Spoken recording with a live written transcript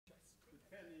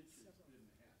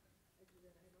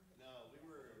No, we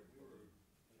were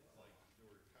like there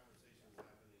were conversations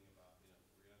happening about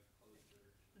we're gonna have to close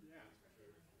church, Yeah. cancel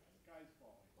church. Sky's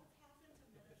falling. What happened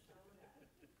to Minnesota?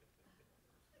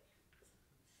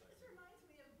 This reminds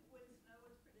me of when snow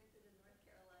was predicted in North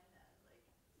Carolina. Like,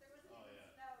 there wasn't Oh, even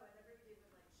yeah. snow, and everybody was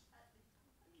like, shut down.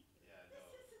 Yeah, This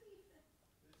no, isn't even.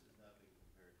 this is nothing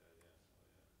compared to yeah.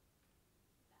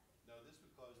 Oh yeah. No, this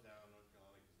would close down North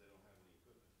Carolina because they don't have any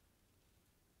equipment.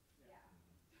 Yeah.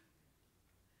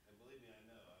 And believe me, I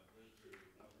know. I've lived through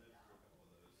a couple of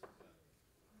those.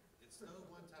 It snowed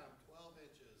one time 12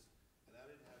 inches, and I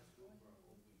didn't have school for a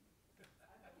whole week.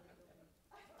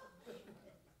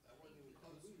 I wasn't even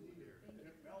close to school here.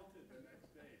 It melted the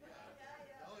next day.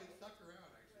 Yeah. No, he stuck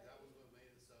around, actually. That was what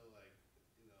made it so, like,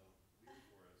 weird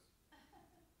for us.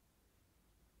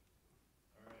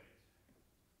 All right.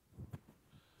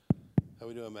 How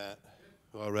we doing, Matt?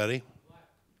 All ready?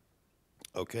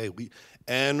 Okay,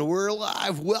 we're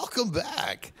live. Welcome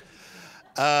back.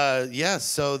 Yes,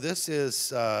 so this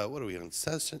is, what are we on,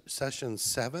 session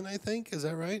 7, I think? Is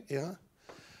that right? Yeah.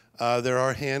 There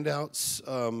are handouts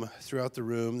throughout the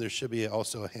room. There should be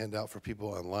also a handout for people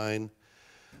online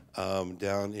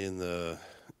down in the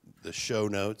show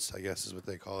notes, I guess is what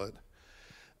they call it,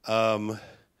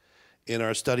 in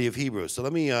our study of Hebrew. So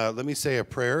let me say a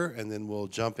prayer, and then we'll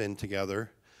jump in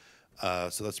together.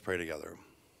 So let's pray together.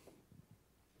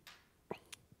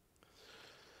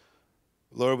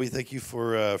 Lord, we thank you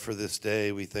for this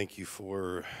day. We thank you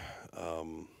for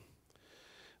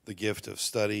the gift of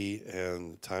study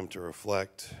and time to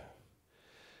reflect.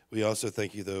 We also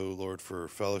thank you, though, Lord, for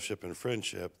fellowship and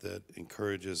friendship that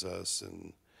encourages us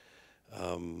and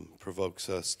provokes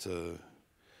us to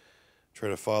try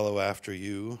to follow after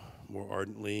you more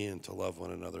ardently and to love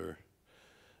one another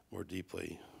more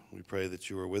deeply. We pray that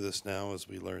you are with us now as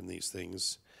we learn these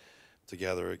things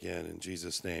together again. In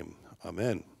Jesus' name,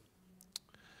 amen.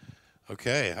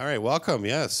 Okay, all right, welcome,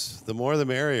 yes. The more the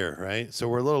merrier, right? So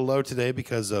we're a little low today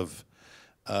because of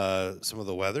some of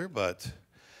the weather, but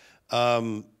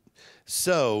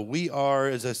so we are,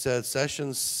 as I said,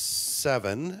 session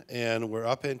 7, and we're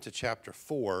up into chapter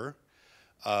 4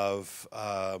 of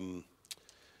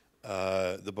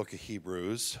the book of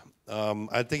Hebrews.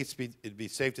 I think it'd be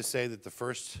safe to say that the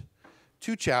first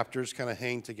 2 chapters kind of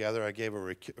hang together. I gave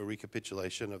a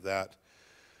recapitulation of that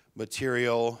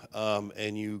material,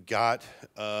 and you got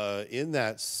in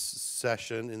that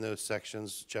session, in those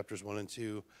sections, chapters 1 and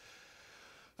 2,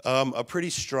 a pretty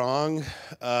strong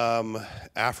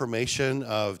affirmation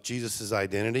of Jesus'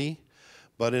 identity,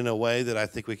 but in a way that I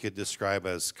think we could describe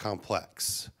as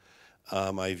complex.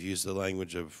 We've used the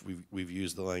language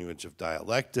of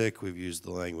dialectic, we've used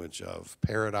the language of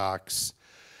paradox,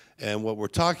 and what we're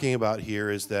talking about here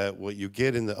is that what you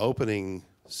get in the opening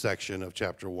section of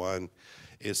chapter 1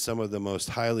 is some of the most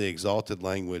highly exalted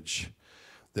language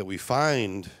that we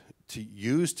find to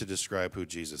use to describe who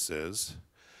Jesus is,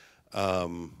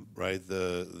 right?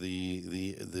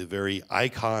 The very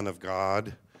icon of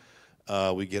God.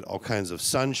 We get all kinds of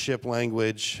sonship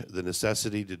language, the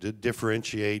necessity to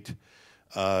differentiate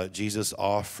Jesus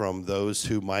off from those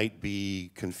who might be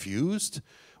confused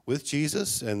with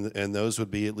Jesus, and those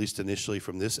would be, at least initially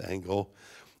from this angle,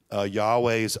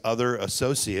 Yahweh's other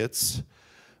associates,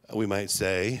 we might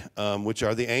say, which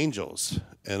are the angels.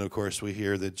 And of course, we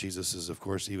hear that Jesus is, of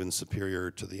course, even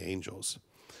superior to the angels.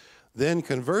 Then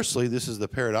conversely, this is the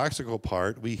paradoxical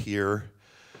part, we hear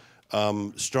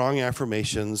strong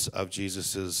affirmations of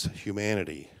Jesus's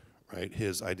humanity, right?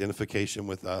 His identification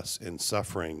with us in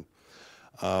suffering.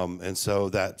 And so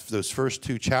those first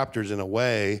 2 chapters, in a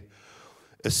way,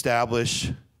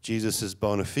 establish Jesus'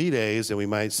 bona fides, and we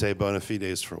might say bona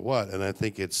fides for what? And I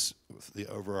think it's the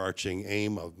overarching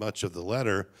aim of much of the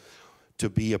letter to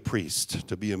be a priest,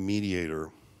 to be a mediator.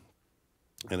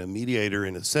 And a mediator,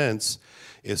 in a sense,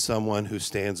 is someone who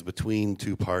stands between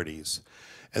 2 parties.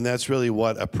 And that's really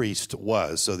what a priest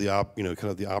was. So kind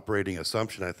of the operating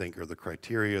assumption, I think, or the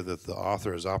criteria that the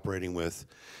author is operating with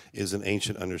is an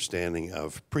ancient understanding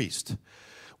of priest.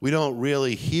 We don't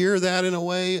really hear that in a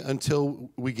way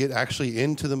until we get actually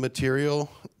into the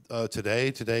material today.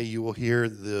 Today you will hear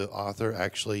the author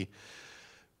actually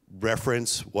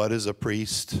reference what is a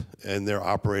priest, and they're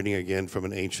operating again from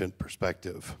an ancient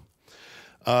perspective.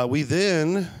 We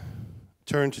then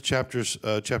turn to chapter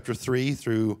 3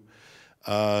 through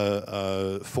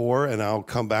 4, and I'll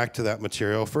come back to that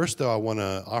material. First, though, I want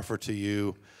to offer to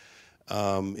you,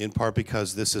 in part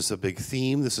because this is a big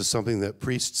theme, this is something that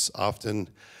priests often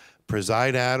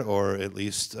preside at, or at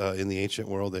least in the ancient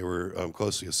world they were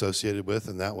closely associated with,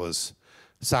 and that was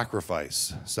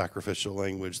sacrifice, sacrificial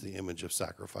language, the image of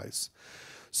sacrifice.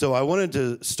 So I wanted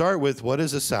to start with what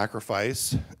is a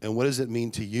sacrifice and what does it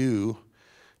mean to you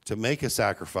to make a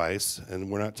sacrifice?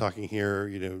 And we're not talking here,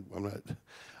 I'm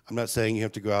not saying you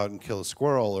have to go out and kill a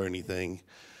squirrel or anything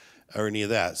or any of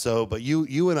that. So, but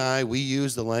you and I, we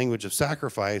use the language of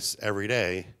sacrifice every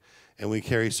day, and we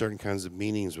carry certain kinds of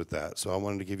meanings with that. So I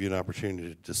wanted to give you an opportunity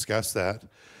to discuss that.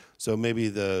 So maybe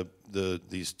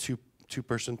these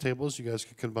two-person tables you guys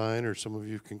could combine, or some of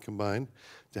you can combine,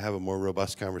 to have a more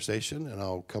robust conversation, and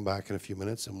I'll come back in a few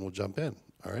minutes and we'll jump in.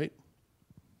 All right?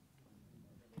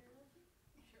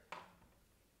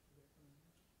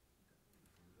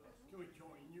 Can we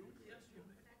join you? Yes.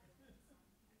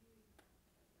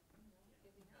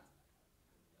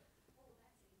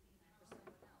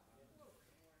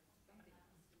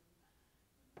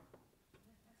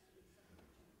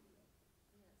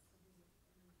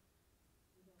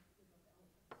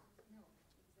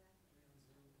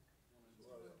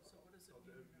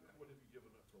 What have you given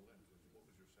up to Lent? What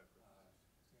was your sacrifice?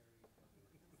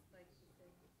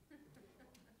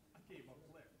 I gave up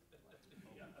Lent.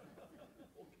 Yeah.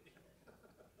 Okay.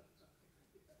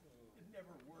 It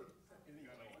never worked. Anyway.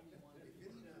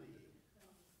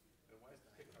 And why is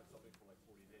taking out something for like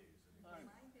 40 days?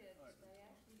 Mine did, but I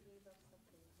actually gave up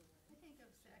something to win. I think of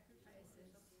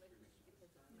sacrifices like you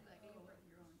let go of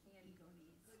your own ego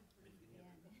needs and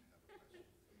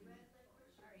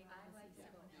I like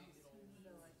someone else,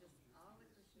 so I just always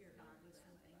was you're on with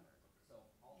something.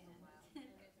 And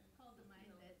it called to mind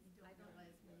that you don't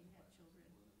realize when you have children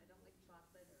I don't like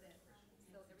chocolate or that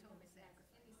so it's a every total time I snack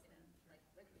sacrifice anything, then for like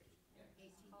licorice,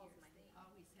 18 calls years. my They name.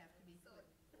 always have to be So put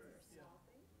it's a first. small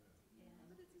thing. And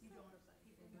But it's a you don't, sacrifice.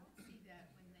 people don't see that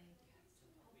when they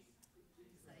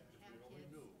decide to have We only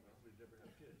kids. knew, we never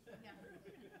had kids. Yeah.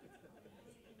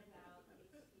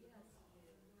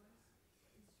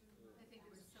 I think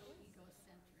we're so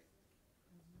egocentric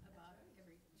about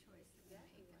every choice that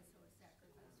we make, and so a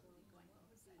sacrifice will be going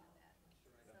outside of that.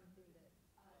 Something that,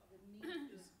 the need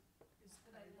is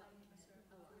that I like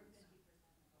a lot.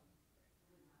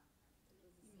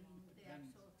 You mean the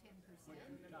actual 10%? What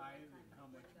you tithe and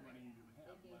how much money you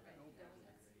have They gave left me over.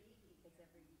 donuts, because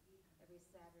every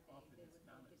Saturday Often they it's would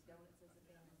not make it a donuts as a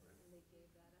family, and they gave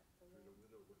that up for You're Lent. the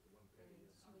widow with the one penny.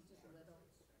 And she was just little,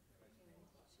 and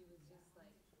she was just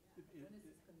like, It when is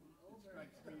this gonna be it over?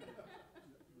 strikes me that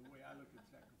the way I look at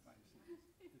sacrifice is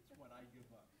it's what I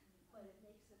give up. But it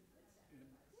makes it a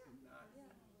sacrifice. And not Yeah,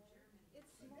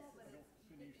 it's small, but I don't it's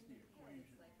finish in the your head, equation.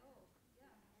 it's like, oh,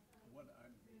 yeah. what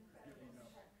I'm giving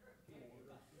up for.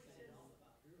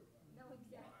 No,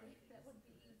 exactly, that would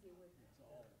be easier with, It's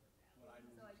all what I so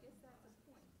lose. I guess that's a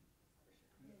point.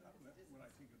 When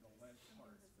I think of the Lent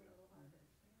part, It's a little harder.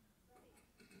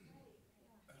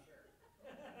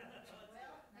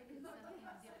 I did something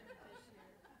different this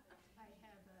year. I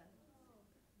have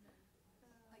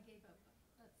I gave up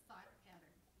a thought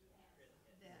pattern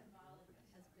that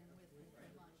has been with me for a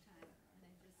long time, and I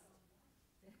just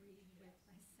agreed with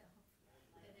myself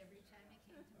that every time it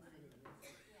came to mind,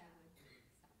 I would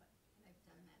stop it. And I've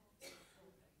done that.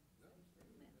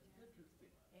 interesting.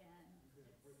 And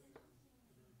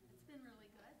it's been really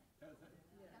good. Has it?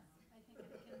 Yeah, I think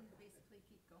it can basically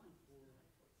keep going.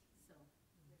 So,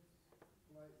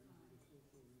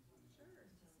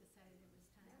 just decided it was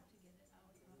time to get it out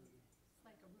of, it's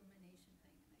like a rumination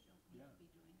thing, and I don't need Yeah. to be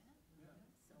doing that. Yeah.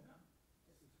 So,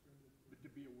 But to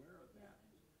be aware of that.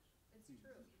 It's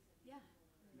true, yeah,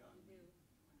 Yeah. you do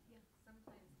yeah.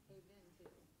 sometimes cave in to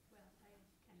Well, I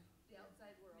kind of, the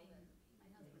outside I world mean, and, my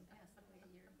husband passed away a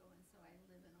year ago, and so I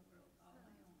live in a world all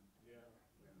my own, Yeah.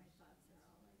 where my thoughts are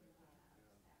all I really have.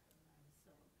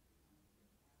 So.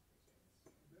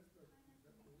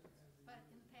 But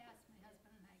in the past, my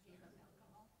husband and I gave up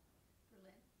alcohol for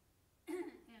Lent.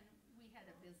 And we had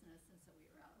a business, and so we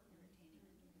were out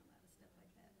entertaining and doing a lot of stuff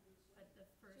like that. But the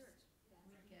first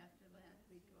week after Lent,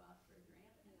 we'd go out for a drink,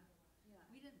 and yeah.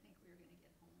 we didn't think we were gonna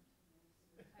get home.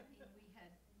 I mean, we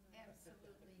had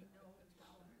absolutely no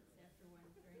tolerance after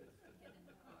one drink to get in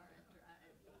the car and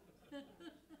drive. So.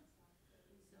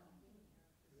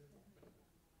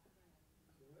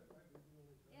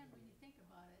 And when you think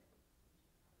about it,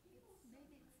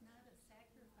 maybe it's not a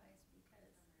sacrifice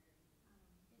because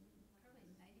in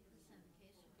probably 90% of the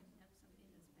case you can have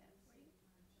something that's bad for you.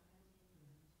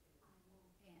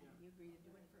 And you agree to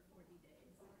do it for 40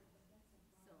 days.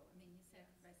 So, I mean, you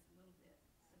sacrifice a little bit,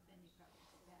 but then you probably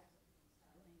go back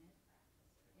doing it.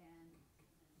 And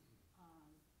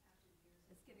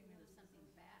it's getting rid of something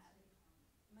bad.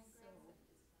 My So, grandson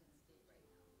is in state right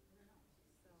now,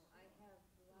 so I have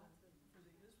lots of For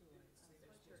the Israelites, they were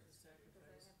supposed to sweatshirts, because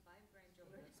I sacrifice have 5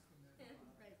 grandchildren,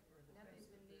 right. nephews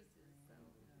and nieces, so I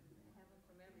have them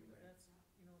from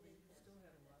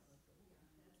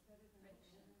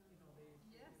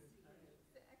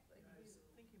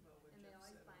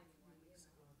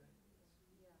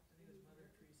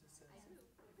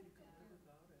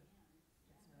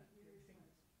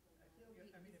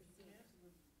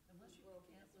you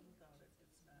can't live without it,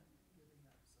 it's not giving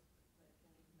up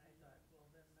something. And I thought, well,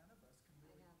 then none of us can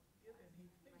really give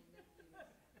anything without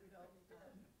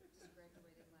God. Just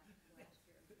graduated last year at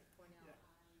Cornell.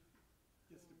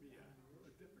 Gets to be a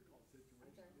difficult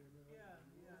situation. Yeah,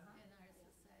 yeah. And our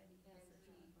society has such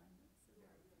an abundance of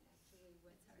it. Actually went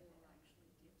It's to, hard to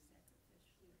actually give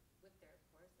sacrificially, with there, of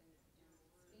course, and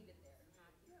skated there in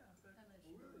hockey. Yeah, but unless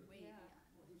you're way Yeah. beyond,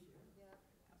 unless you're Yeah.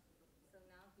 So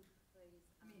now he plays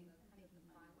I mean, with the making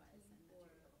farm money-wise team and for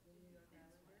material the New York things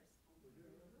Islanders. wise.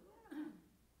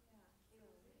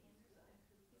 Yeah,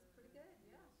 so he's pretty good,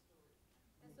 yeah.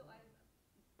 And so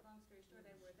long story short,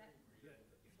 I wear that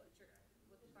sweatshirt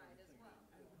with pride as well,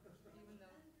 even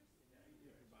though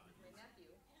my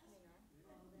nephew, he's in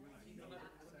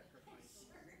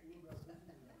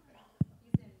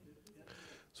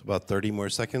So about 30 more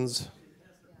seconds.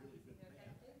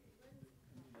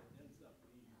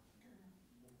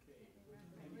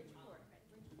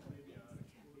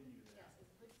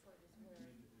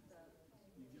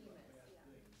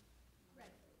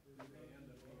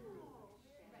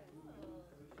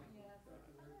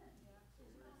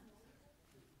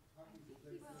 Some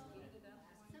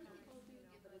people do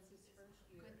give us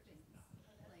good things,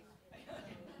 like,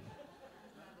 some people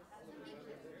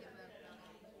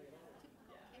give up typical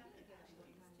Catholic things to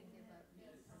give up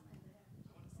meat for Lent.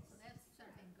 So that's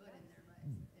something good in their life,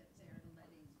 that they're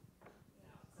letting go.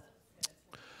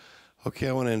 Okay,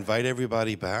 I want to invite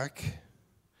everybody back.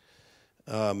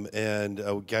 And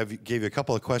gave you a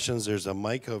couple of questions. There's a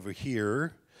mic over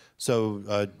here.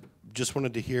 So just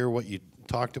wanted to hear what you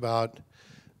talked about,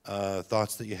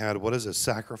 thoughts that you had. What is a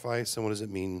sacrifice, and what does it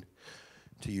mean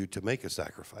to you to make a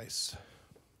sacrifice?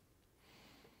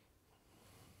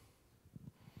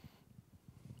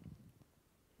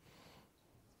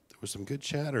 There was some good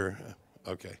chatter.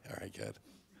 Okay, all right, good.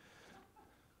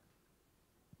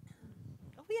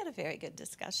 We had a very good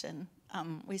discussion.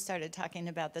 We started talking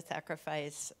about the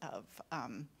sacrifice of,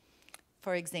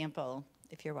 for example,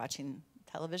 if you're watching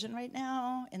television right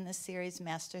now, in this series,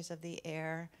 Masters of the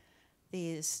Air,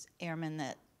 these airmen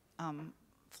that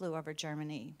flew over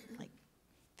Germany, like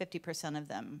 50% of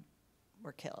them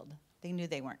were killed. They knew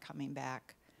they weren't coming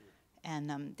back,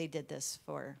 and they did this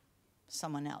for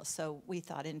someone else. So we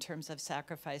thought in terms of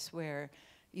sacrifice, where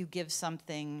you give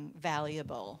something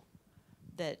valuable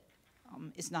that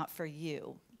is not for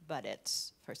you, but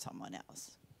it's for someone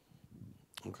else.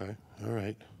 Okay, all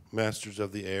right. Masters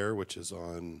of the Air, which is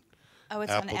on Oh, it's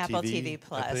Apple on Apple TV, TV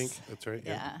Plus. I think that's right.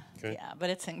 Yeah, Okay. yeah, but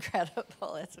it's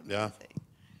incredible. It's amazing. Yeah.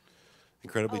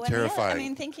 Incredibly Oh, and the other- terrifying. I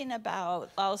mean, thinking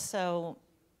about also,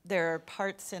 there are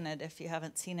parts in it, if you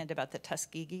haven't seen it, about the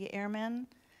Tuskegee Airmen.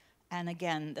 And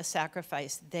again, the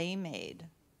sacrifice they made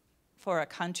for a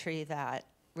country that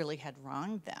really had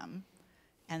wronged them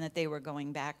and that they were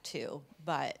going back to.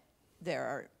 But there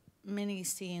are many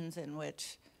scenes in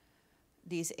which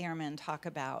these airmen talk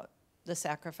about the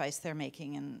sacrifice they're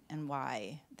making and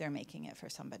why they're making it for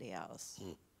somebody else.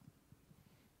 All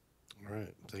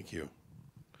right, thank you.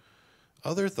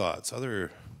 Other thoughts,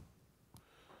 other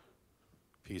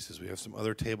pieces? We have some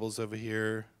other tables over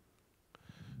here.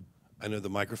 I know the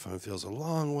microphone feels a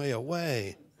long way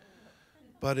away,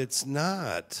 but it's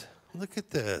not. Look at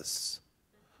this.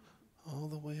 All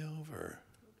the way over.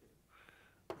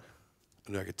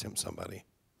 I know I could tempt somebody.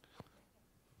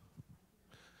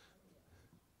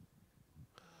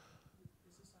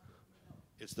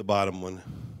 It's the bottom one.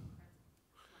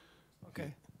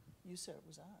 Okay. You said it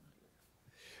was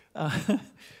on.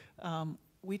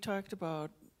 We talked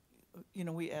about,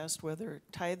 we asked whether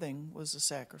tithing was a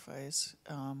sacrifice,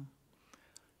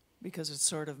 because it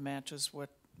sort of matches what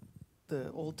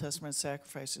the Old Testament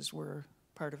sacrifices were,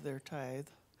 part of their tithe.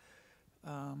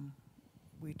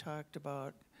 We talked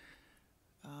about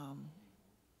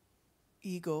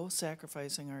ego,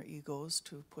 sacrificing our egos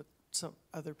to put some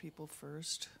other people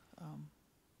first.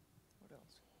 What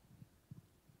else?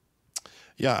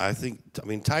 Yeah, I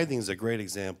mean, tithing is a great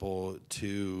example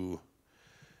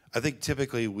I think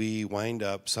typically we wind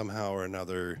up somehow or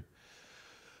another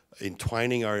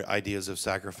entwining our ideas of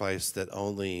sacrifice that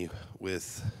only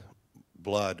with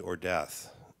blood or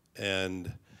death.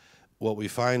 And what we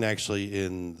find actually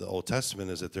in the Old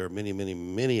Testament is that there are many, many,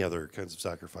 many other kinds of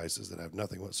sacrifices that have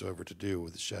nothing whatsoever to do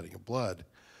with the shedding of blood.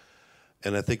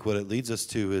 And I think what it leads us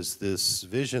to is this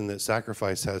vision that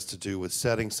sacrifice has to do with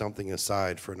setting something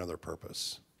aside for another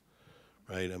purpose,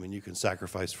 right? I mean, you can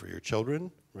sacrifice for your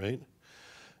children, right?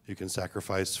 You can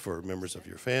sacrifice for members of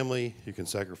your family. You can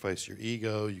sacrifice your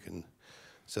ego. You can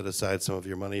set aside some of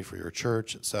your money for your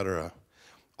church, etc.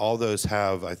 All those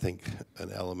have, I think,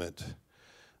 an element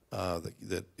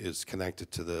that is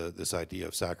connected to this idea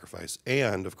of sacrifice.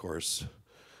 And, of course,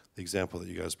 the example that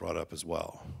you guys brought up as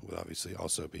well would obviously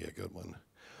also be a good one.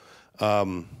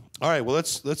 All right, well,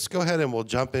 let's go ahead and we'll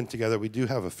jump in together. We do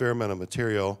have a fair amount of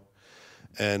material,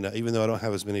 and even though I don't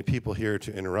have as many people here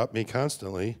to interrupt me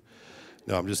constantly,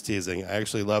 no, I'm just teasing. I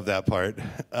actually love that part.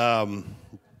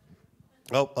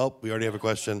 We already have a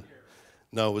question.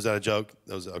 No, was that a joke?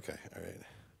 That was okay. All right.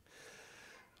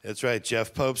 That's right.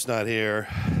 Jeff Pope's not here.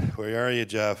 Where are you,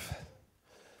 Jeff?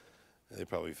 They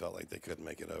probably felt like they couldn't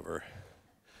make it over.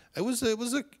 It was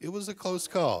a close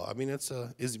call. I mean,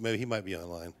 maybe he might be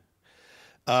online.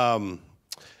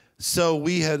 So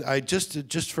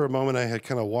just for a moment, I had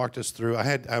kind of walked us through. I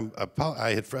had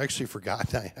actually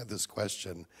forgotten I had this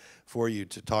question for you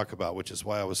to talk about, which is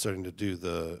why I was starting to do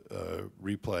the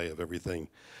replay of everything.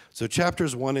 So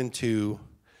chapters 1 and 2,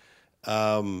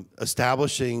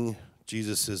 establishing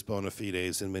Jesus' bona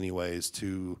fides in many ways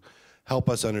to help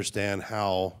us understand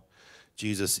how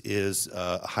Jesus is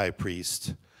a high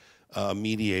priest, a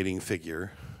mediating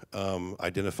figure,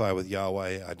 identify with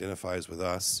Yahweh, identifies with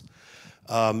us.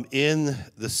 In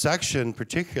the section,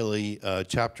 particularly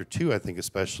chapter 2, I think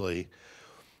especially,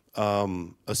 a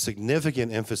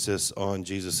significant emphasis on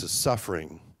Jesus'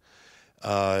 suffering.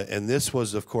 And this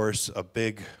was, of course, a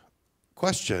big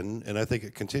question, and I think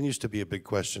it continues to be a big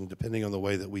question depending on the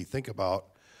way that we think about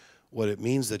what it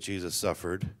means that Jesus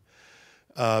suffered.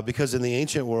 Because in the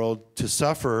ancient world, to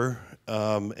suffer,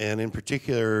 and in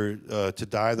particular to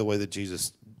die the way that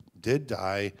Jesus did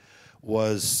die,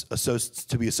 was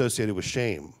to be associated with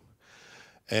shame.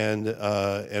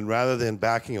 And rather than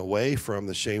backing away from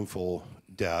the shameful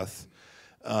death,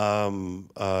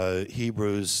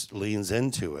 Hebrews leans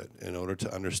into it in order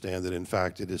to understand that, in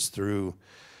fact, it is through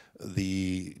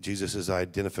Jesus'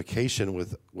 identification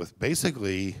with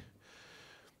basically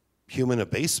human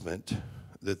abasement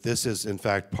that this is, in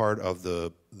fact, part of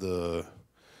the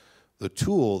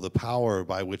tool, the power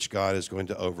by which God is going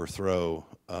to overthrow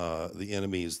the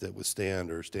enemies that would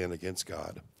stand against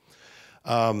God.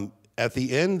 At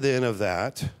the end, then,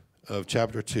 of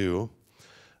chapter 2,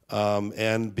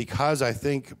 and because I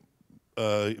think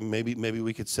maybe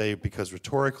we could say because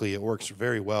rhetorically it works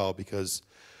very well, because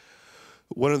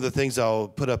one of the things I'll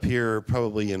put up here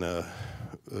probably in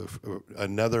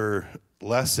another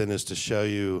lesson is to show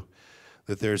you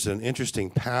that there's an interesting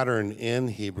pattern in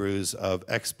Hebrews of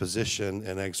exposition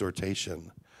and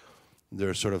exhortation. There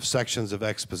are sort of sections of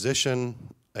exposition,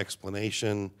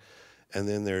 explanation, and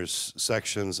then there's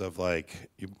sections of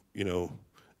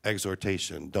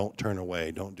exhortation. Don't turn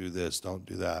away, don't do this, don't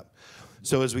do that.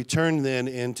 So as we turn then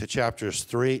into chapters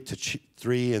 3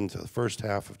 into the first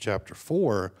half of chapter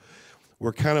 4,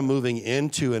 we're kind of moving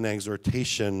into an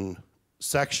exhortation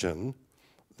section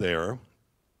there.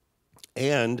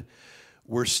 And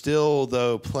we're still,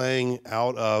 though, playing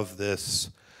out of this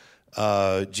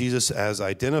Jesus as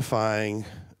identifying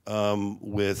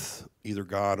with either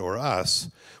God or us.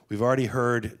 We've already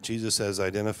heard Jesus as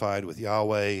identified with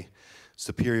Yahweh,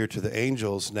 superior to the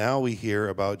angels. Now we hear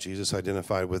about Jesus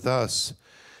identified with us,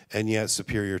 and yet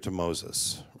superior to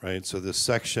Moses, right? So this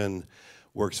section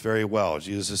works very well.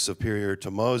 Jesus is superior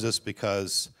to Moses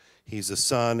because he's a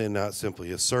son and not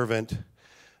simply a servant.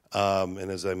 And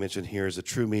as I mentioned here, is a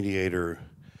true mediator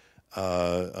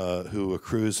who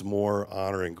accrues more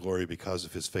honor and glory because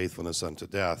of his faithfulness unto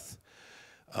death.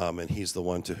 And he's the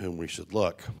one to whom we should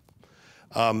look.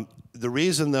 The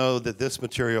reason, though, that this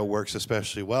material works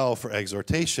especially well for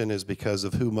exhortation is because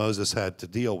of who Moses had to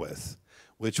deal with,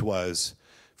 which was,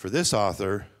 for this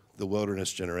author, the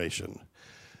wilderness generation.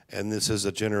 And this is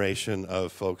a generation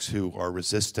of folks who are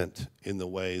resistant in the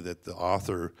way that the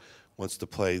author wants to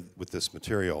play with this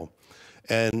material.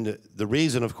 And the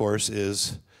reason, of course,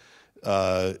 is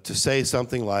to say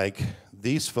something like,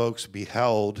 these folks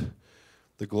beheld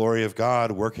the glory of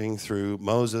God working through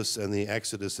Moses and the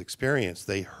Exodus experience.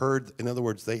 They heard, in other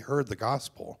words, they heard the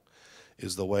gospel,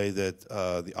 is the way that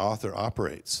the author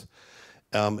operates.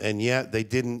 And yet they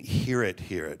didn't hear it.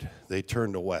 They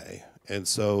turned away. And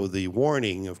so the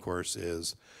warning, of course,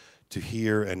 is to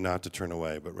hear and not to turn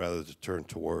away, but rather to turn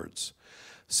towards.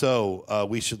 So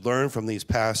we should learn from these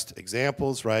past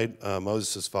examples, right?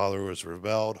 Moses' followers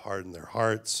rebelled, hardened their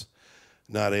hearts,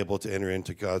 not able to enter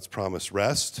into God's promised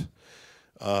rest.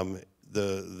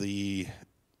 The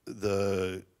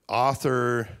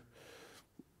author,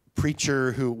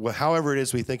 preacher, who, however it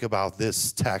is we think about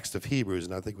this text of Hebrews,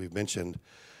 and I think we've mentioned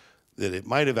that it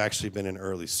might have actually been an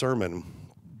early sermon,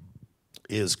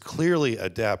 is clearly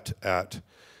adept at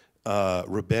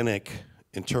rabbinic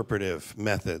interpretive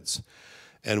methods.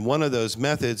 And one of those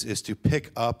methods is to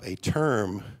pick up a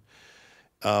term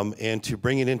and to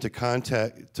bring it into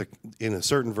contact in a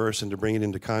certain verse and to bring it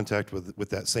into contact with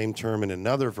that same term in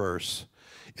another verse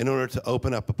in order to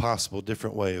open up a possible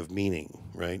different way of meaning,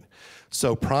 right?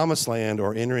 So promised land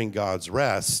or entering God's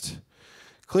rest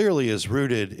clearly is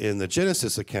rooted in the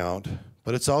Genesis account,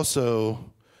 but it's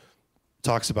also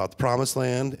talks about the promised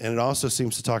land, and it also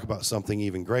seems to talk about something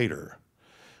even greater,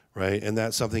 right? And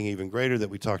that something even greater that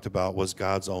we talked about was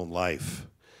God's own life.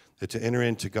 That to enter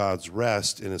into God's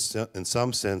rest in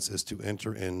some sense is to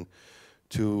enter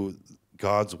into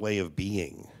God's way of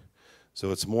being.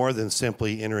 So it's more than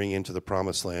simply entering into the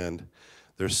promised land.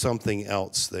 There's something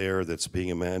else there that's being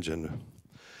imagined.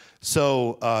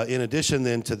 So in addition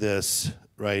then to this,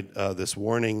 right, this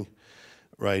warning,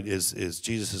 right, is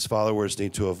Jesus' followers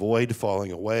need to avoid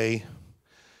falling away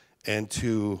and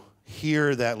to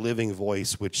hear that living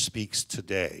voice which speaks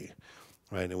today,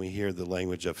 right? And we hear the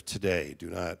language of today, do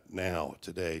not now,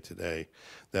 today.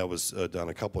 That was done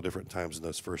a couple different times in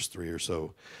those first 3 or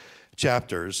so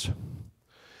chapters.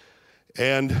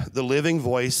 And the living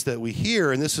voice that we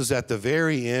hear, and this is at the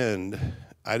very end,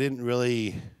 I didn't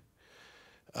really,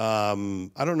 I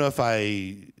don't know if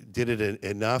I did it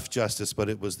enough justice, but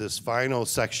it was this final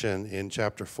section in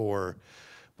chapter 4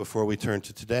 before we turn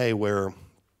to today where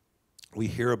we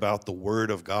hear about the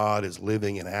Word of God is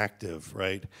living and active,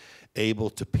 right? Able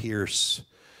to pierce,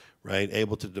 right?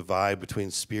 Able to divide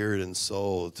between spirit and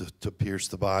soul, to pierce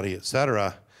the body,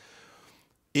 etc.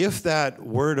 If that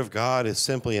Word of God is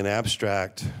simply an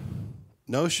abstract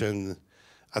notion,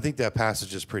 I think that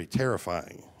passage is pretty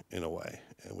terrifying in a way,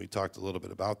 and we talked a little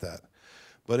bit about that.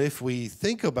 But if we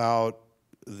think about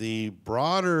the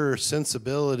broader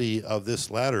sensibility of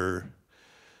this letter,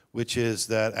 which is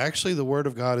that actually the Word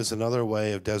of God is another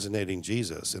way of designating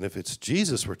Jesus, and if it's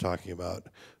Jesus we're talking about,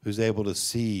 who's able to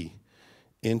see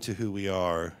into who we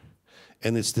are,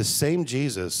 and it's the same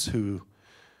Jesus who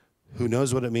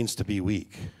knows what it means to be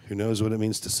weak, who knows what it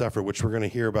means to suffer, which we're going to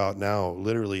hear about now,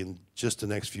 literally in just the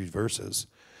next few verses,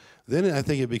 then I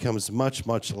think it becomes much,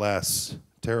 much less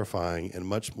terrifying and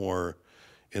much more,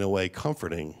 in a way,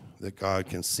 comforting that God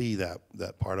can see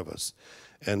that part of us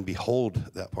and behold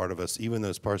that part of us, even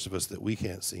those parts of us that we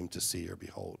can't seem to see or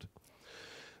behold.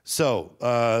 So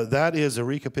that is a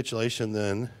recapitulation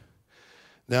then.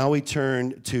 Now we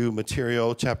turn to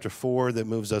material, chapter 4, that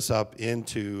moves us up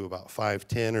into about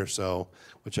 5:10 or so,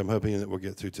 which I'm hoping that we'll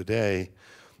get through today,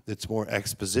 that's more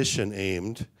exposition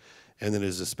aimed, and that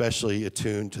is especially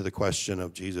attuned to the question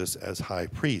of Jesus as high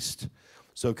priest.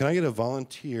 So can I get a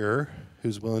volunteer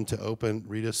who's willing to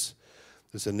read us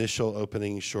this initial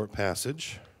opening short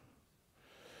passage?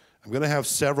 I'm going to have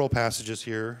several passages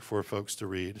here for folks to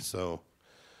read, so...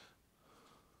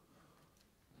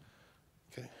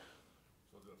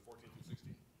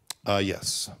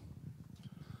 Yes.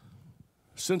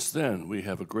 Since then, we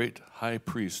have a great high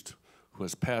priest who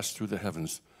has passed through the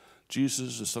heavens,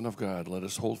 Jesus, the Son of God. Let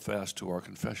us hold fast to our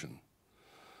confession.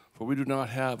 For we do not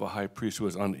have a high priest who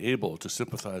is unable to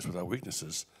sympathize with our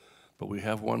weaknesses, but we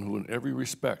have one who in every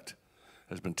respect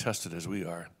has been tested as we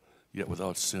are, yet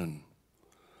without sin.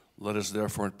 Let us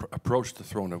therefore approach the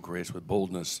throne of grace with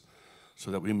boldness,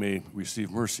 so that we may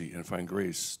receive mercy and find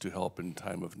grace to help in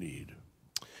time of need.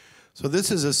 So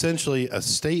this is essentially a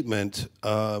statement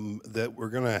that we're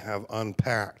going to have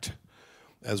unpacked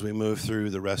as we move through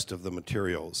the rest of the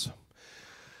materials.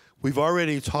 We've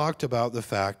already talked about the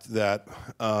fact that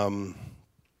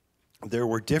there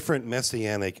were different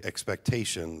messianic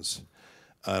expectations,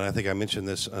 and I think I mentioned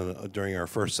this during our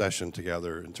first session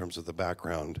together in terms of the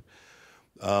background.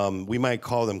 We might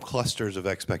call them clusters of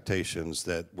expectations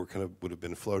that would have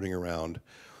been floating around.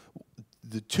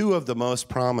 The two of the most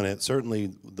prominent,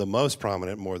 certainly the most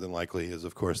prominent more than likely, is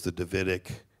of course the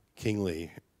Davidic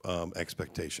kingly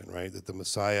expectation, right? That the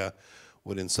Messiah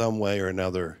would in some way or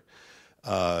another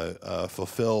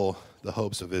fulfill the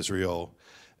hopes of Israel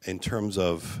in terms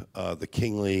of the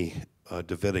kingly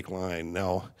Davidic line.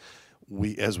 Now,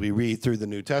 as we read through the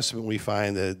New Testament, we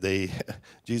find that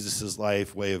Jesus'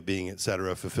 life, way of being,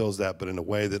 etc., fulfills that, but in a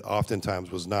way that oftentimes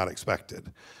was not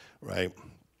expected, right?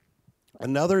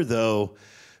 Another, though,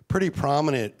 pretty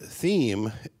prominent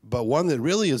theme, but one that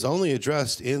really is only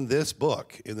addressed in this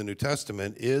book, in the New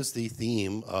Testament, is the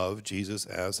theme of Jesus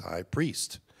as high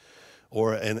priest,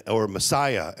 or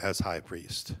Messiah as high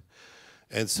priest.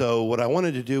 And so what I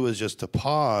wanted to do is just to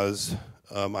pause.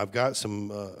 I've got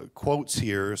some quotes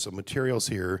here, some materials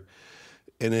here,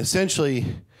 and essentially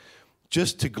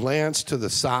just to glance to the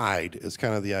side is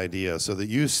kind of the idea, so that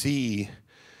you see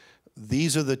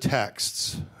these are the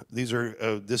texts.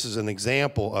 This is an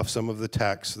example of some of the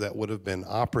texts that would have been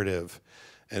operative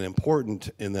and important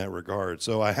in that regard.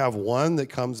 So I have one that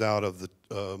comes out of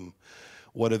the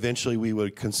what eventually we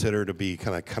would consider to be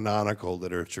kind of canonical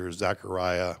literature,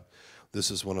 Zechariah. This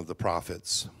is one of the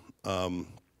prophets. And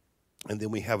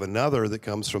then we have another that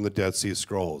comes from the Dead Sea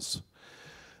Scrolls.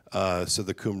 So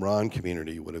the Qumran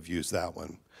community would have used that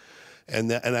one.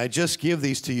 And I just give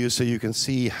these to you so you can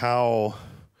see how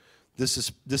this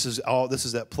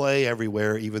is at play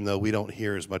everywhere, even though we don't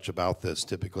hear as much about this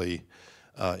typically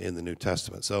in the New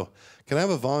Testament. So can I have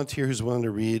a volunteer who's willing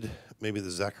to read maybe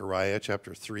the Zechariah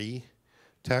chapter 3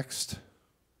 text?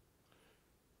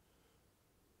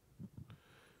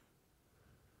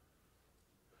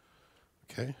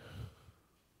 Okay.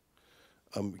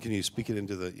 Can you speak it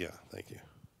into the, yeah, thank you.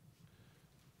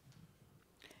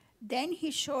 Then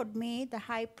he showed me the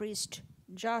high priest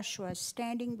Joshua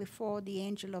standing before the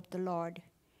angel of the Lord,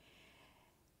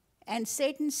 and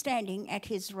Satan standing at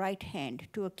his right hand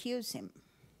to accuse him.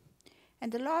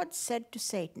 And the Lord said to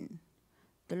Satan,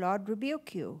 "The Lord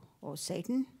rebuke you, O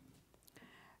Satan.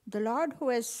 The Lord who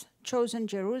has chosen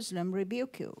Jerusalem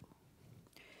rebuke you.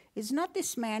 Is not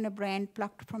this man a brand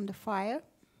plucked from the fire?"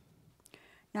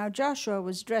 Now Joshua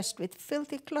was dressed with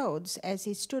filthy clothes as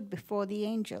he stood before the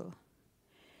angel.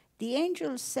 The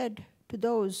angel said to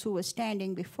those who were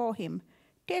standing before him,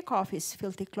 "Take off his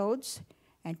filthy clothes."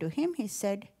 And to him he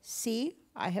said, "See,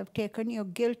 I have taken your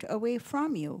guilt away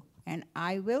from you, and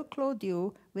I will clothe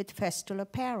you with festal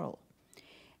apparel."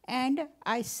 And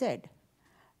I said,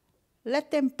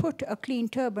 "Let them put a clean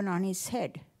turban on his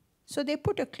head." So they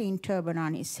put a clean turban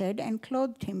on his head and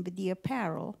clothed him with the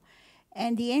apparel.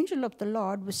 And the angel of the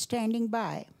Lord was standing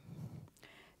by.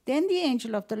 Then the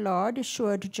angel of the Lord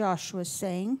assured Joshua,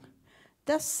 saying,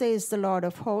 "Thus says the Lord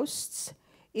of hosts,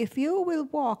 if you will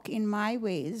walk in my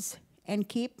ways and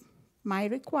keep my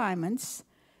requirements,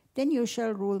 then you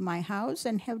shall rule my house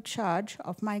and have charge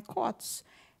of my courts,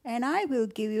 and I will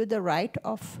give you the right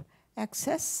of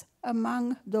access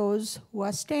among those who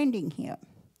are standing here.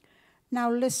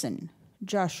 Now listen,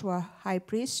 Joshua, high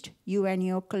priest, you and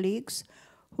your colleagues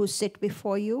who sit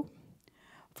before you,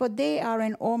 for they are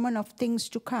an omen of things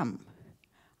to come.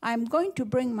 I am going to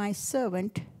bring my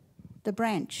servant, the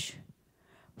branch.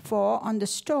 For on the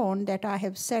stone that I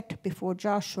have set before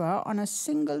Joshua, on a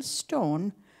single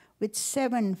stone with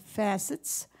 7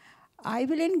 facets, I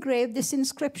will engrave this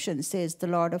inscription, says the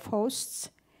Lord of hosts,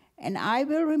 and I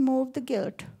will remove the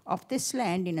guilt of this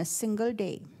land in a single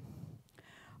day.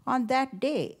 On that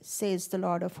day, says the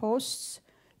Lord of hosts,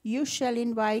 you shall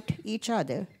invite each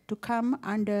other to come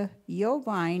under your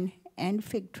vine and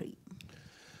fig tree.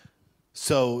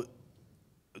 So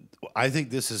I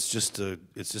think this is just a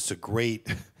great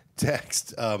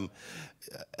text.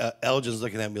 Elgin's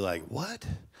looking at me like, what?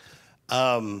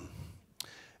 And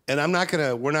I'm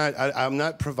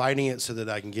not providing it so that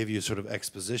I can give you sort of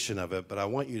exposition of it, but I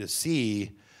want you to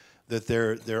see that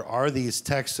there are these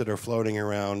texts that are floating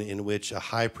around in which a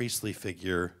high priestly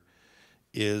figure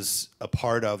is a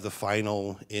part of the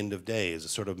final end of days, a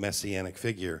sort of messianic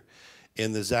figure.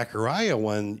 In the Zechariah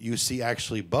one, you see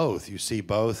actually both. You see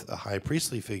both a high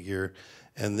priestly figure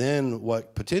and then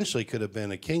what potentially could have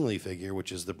been a kingly figure,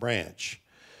 which is the branch.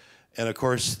 And of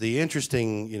course, the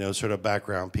interesting, sort of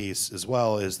background piece as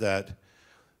well is that,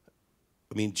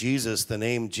 Jesus, the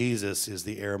name Jesus is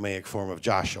the Aramaic form of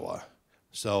Joshua.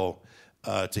 So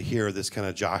to hear this kind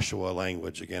of Joshua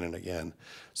language again and again.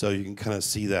 So you can kind of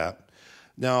see that.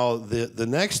 Now, the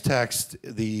next text,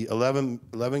 the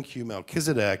 11Q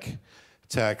Melchizedek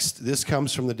text, this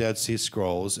comes from the Dead Sea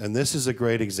Scrolls, and this is a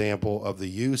great example of the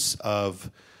use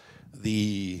of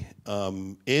the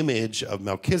image of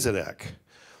Melchizedek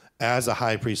as a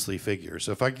high priestly figure.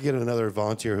 So if I could get another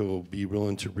volunteer who will be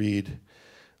willing to read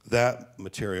that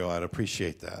material, I'd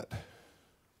appreciate that.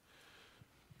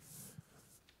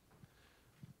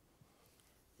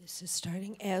 This is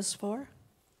starting as for?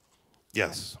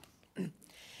 Yes.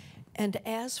 And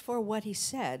as for what he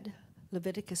said,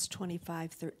 Leviticus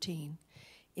 25:13,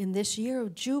 in this year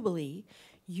of Jubilee,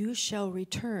 you shall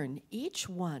return each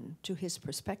one to his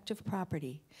prospective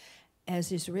property,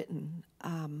 as is written,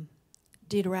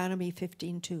 Deuteronomy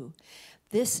 15:2.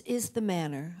 This is the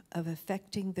manner of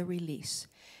effecting the release.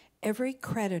 Every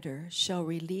creditor shall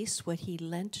release what he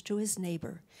lent to his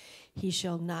neighbor. He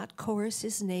shall not coerce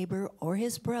his neighbor or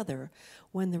his brother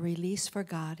when the release for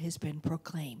God has been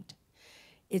proclaimed.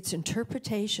 Its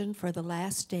interpretation for the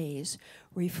last days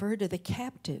refer to the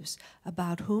captives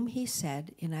about whom he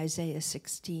said in Isaiah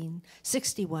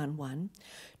 61:1,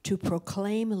 to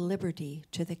proclaim liberty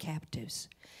to the captives.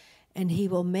 And he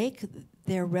will make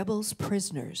their rebels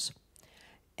prisoners,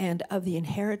 and of the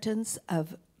inheritance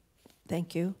of,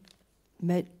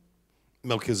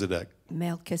 Melchizedek.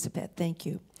 Melchizedek. Thank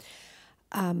you.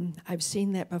 I've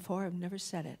seen that before. I've never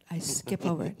said it. I skip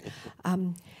over it.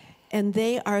 And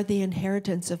they are the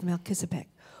inheritance of Melchizedek,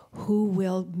 who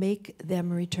will make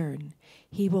them return.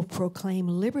 He will proclaim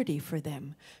liberty for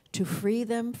them, to free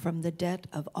them from the debt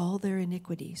of all their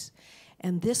iniquities.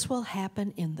 And this will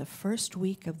happen in the first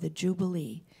week of the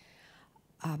Jubilee,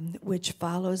 which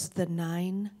follows the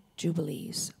 9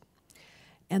 Jubilees.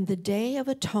 And the Day of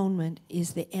Atonement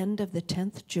is the end of the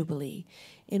 10th Jubilee,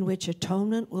 in which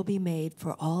atonement will be made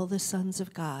for all the sons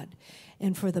of God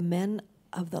and for the men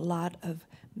of the lot of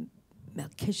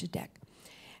Melchizedek.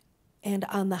 And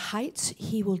on the heights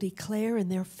he will declare in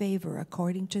their favor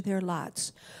according to their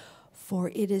lots, for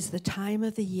it is the time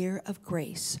of the year of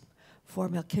grace for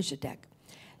Melchizedek,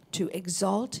 to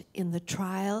exalt in the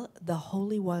trial the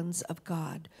holy ones of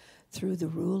God through the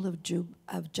rule of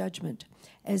judgment,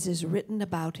 as is written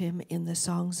about him in the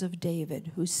songs of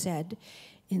David, who said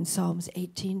in Psalms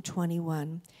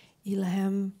 18:21,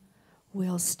 Elohim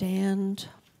will stand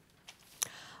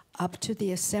up to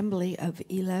the assembly of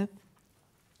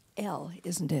El,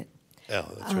 isn't it?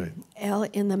 El, that's right. El,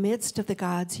 in the midst of the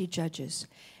gods he judges.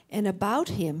 And about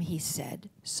him he said,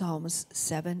 Psalms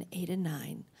 7, 8, and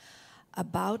 9,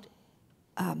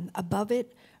 above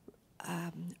it,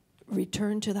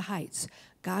 return to the heights.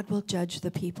 God will judge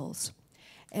the peoples.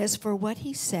 As for what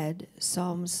he said,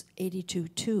 Psalms 82,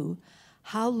 2,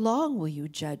 how long will you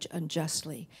judge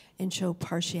unjustly and show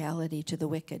partiality to the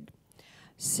wicked?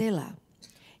 Selah.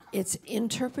 Its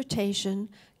interpretation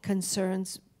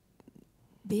concerns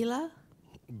Belial.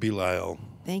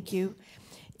 Thank you.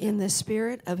 In the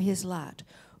spirit of his lot,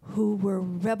 who were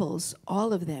rebels,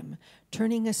 all of them,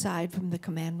 turning aside from the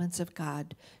commandments of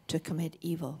God to commit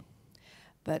evil.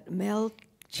 But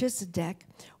Melchizedek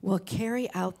will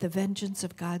carry out the vengeance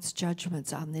of God's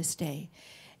judgments on this day,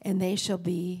 and they shall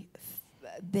be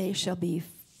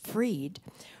freed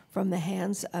from the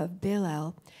hands of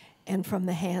Belial and from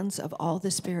the hands of all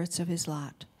the spirits of his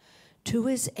lot. To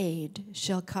his aid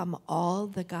shall come all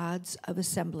the gods of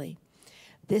assembly.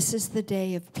 This is the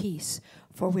day of peace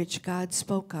for which God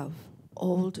spoke of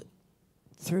old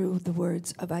through the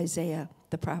words of Isaiah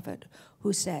the prophet,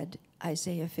 who said,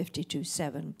 Isaiah 52,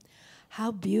 7,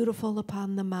 how beautiful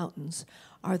upon the mountains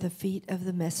are the feet of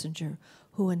the messenger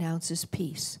who announces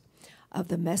peace, of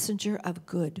the messenger of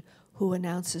good who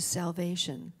announces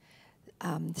salvation,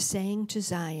 saying to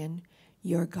Zion,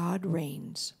 your God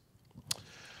reigns.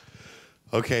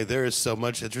 Okay, there is so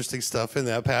much interesting stuff in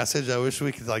that passage. I wish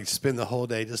we could spend the whole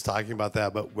day just talking about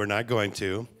that, but we're not going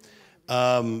to.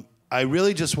 I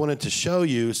really just wanted to show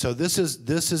you. So this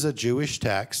is a Jewish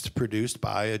text produced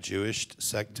by a Jewish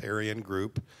sectarian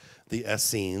group, the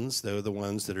Essenes. They're the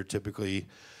ones that are typically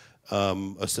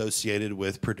associated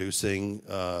with producing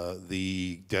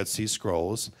the Dead Sea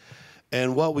Scrolls.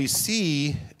 And what we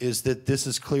see is that this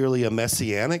is clearly a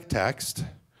messianic text.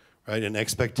 Right, an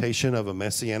expectation of a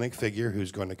messianic figure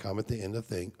who's going to come at the end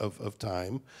of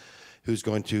time, who's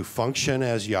going to function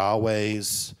as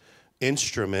Yahweh's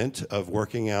instrument of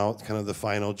working out kind of the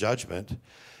final judgment.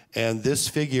 And this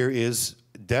figure is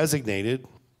designated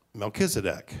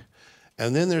Melchizedek.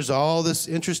 And then there's all this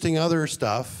interesting other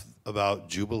stuff about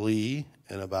Jubilee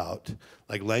and about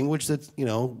language that,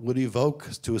 would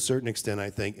evoke to a certain extent, I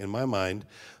think, in my mind,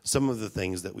 some of the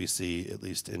things that we see, at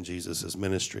least in Jesus'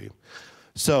 ministry.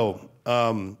 So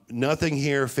nothing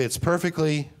here fits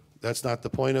perfectly. That's not the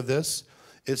point of this.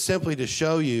 It's simply to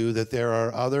show you that there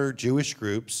are other Jewish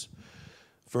groups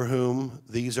for whom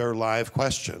these are live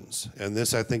questions. And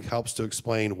this, I think, helps to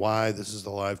explain why this is the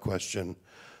live question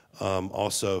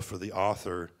also for the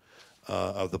author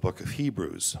of the book of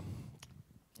Hebrews.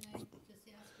 Can I just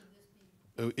ask,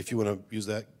 would this be, If you want to use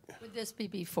that. would this be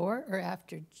before or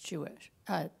after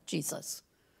Jesus?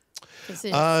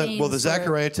 Well, the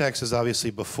Zechariah text is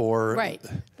obviously before. Right,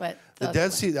 but the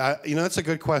Dead Sea, that's a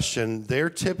good question. They're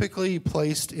typically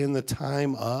placed in the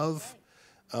time of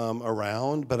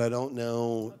around, but I don't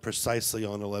know precisely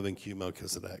on 11Q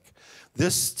Melchizedek.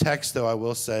 This text, though, I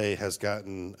will say, has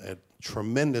gotten a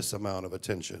tremendous amount of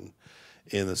attention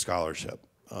in the scholarship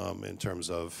in terms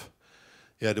of,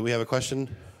 do we have a question?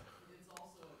 It's also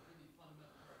a pretty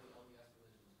fundamental part of the LDS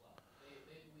religion as well. They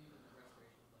believe in the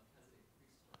restoration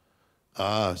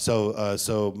of Melchizedek priesthood.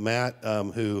 So Matt,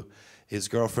 who his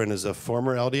girlfriend is a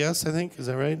former LDS, I think, is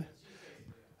that right?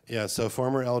 Yeah, so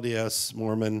former LDS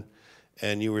Mormon,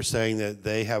 and you were saying that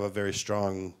they have a very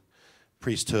strong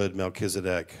priesthood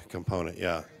Melchizedek component,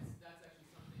 yeah. That's actually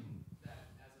something that,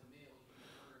 as a male, you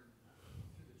learn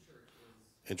through the church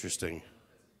is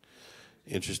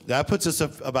Interesting. That puts us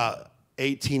about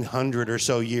 1,800 or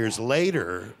so years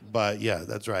later, but yeah,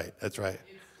 that's right. it's very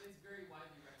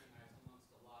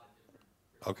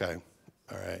Okay,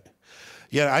 all right.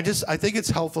 Yeah, I think it's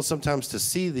helpful sometimes to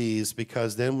see these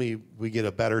because then we get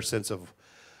a better sense of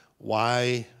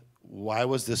why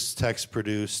was this text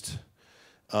produced.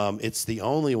 It's the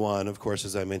only one, of course,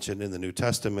 as I mentioned, in the New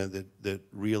Testament that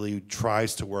really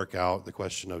tries to work out the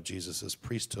question of Jesus'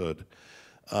 priesthood.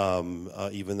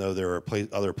 Even though there are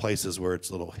other places where it's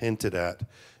a little hinted at,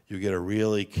 you get a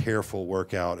really careful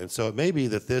workout. And so it may be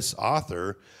that this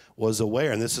author was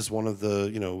aware, and this is one of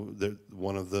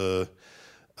the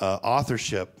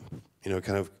authorship,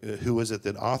 kind of who was it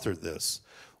that authored this?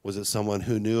 Was it someone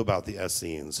who knew about the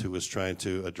Essenes, who was trying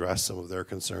to address some of their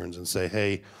concerns and say,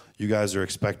 hey, you guys are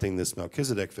expecting this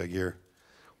Melchizedek figure.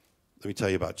 Let me tell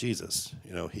you about Jesus.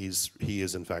 He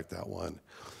is in fact that one.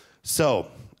 So,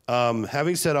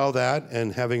 having said all that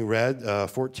and having read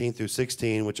 14 through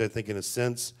 16, which I think in a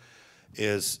sense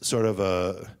is sort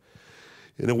of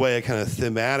in a way, a kind of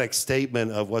thematic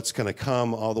statement of what's going to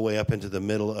come all the way up into the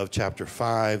middle of chapter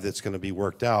 5 that's going to be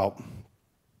worked out.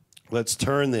 Let's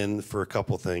turn then for a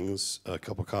couple things, a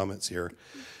couple comments here.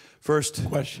 First.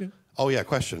 Question? Oh, yeah,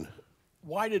 question.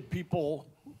 Why did people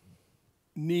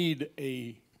need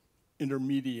a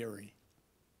intermediary?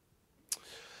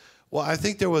 Well, I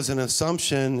think there was an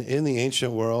assumption in the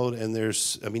ancient world, and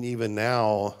even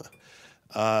now,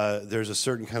 there's a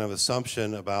certain kind of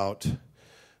assumption about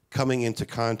coming into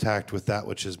contact with that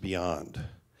which is beyond.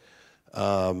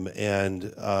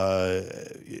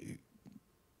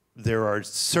 There are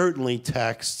certainly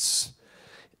texts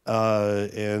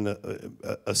and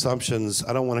assumptions.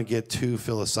 I don't want to get too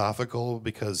philosophical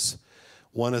because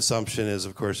one assumption is,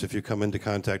 of course, if you come into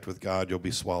contact with God, you'll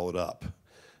be swallowed up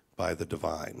by the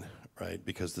divine, right?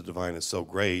 Because the divine is so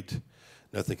great,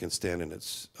 nothing can stand in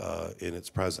its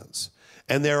presence.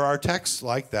 And there are texts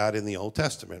like that in the Old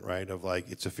Testament, right? Of like,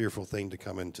 it's a fearful thing to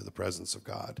come into the presence of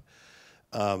God.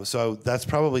 So that's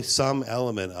probably some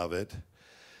element of it.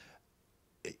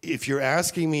 If you're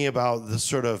asking me about the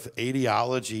sort of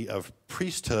etiology of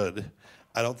priesthood,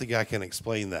 I don't think I can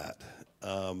explain that.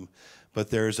 But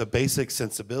there's a basic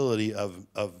sensibility of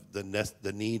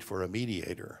the need for a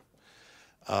mediator.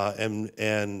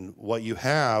 And what you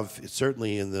have,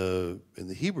 certainly in the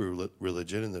Hebrew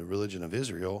religion, in the religion of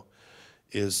Israel,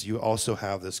 is you also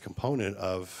have this component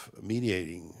of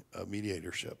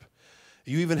mediatorship.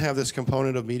 You even have this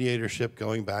component of mediatorship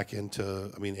going back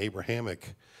into,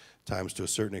 Abrahamic times to a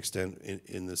certain extent,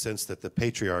 in the sense that the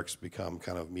patriarchs become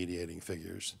kind of mediating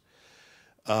figures.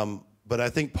 But I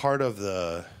think part of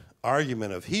the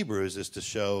argument of Hebrews is to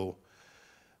show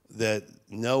that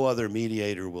no other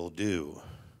mediator will do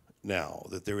now,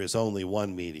 that there is only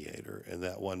one mediator, and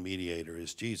that one mediator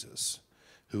is Jesus,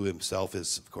 who himself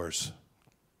is, of course,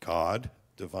 God,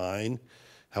 divine,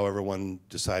 however one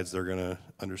decides they're going to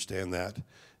understand that,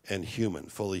 and human,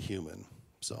 fully human.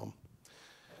 So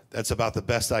that's about the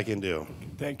best I can do.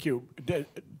 Thank you.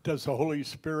 Does the Holy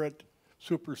Spirit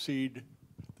supersede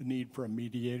the need for a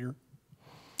mediator?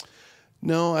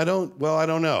 No, I don't. Well, I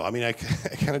don't know. It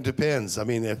kind of depends. I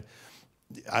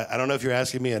don't know if you're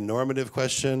asking me a normative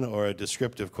question or a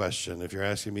descriptive question. If you're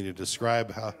asking me to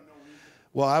describe how,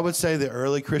 well, I would say the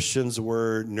early Christians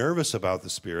were nervous about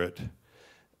the Spirit.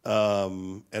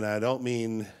 And I don't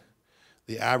mean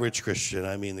the average Christian,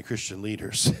 I mean the Christian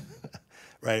leaders,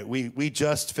 right? We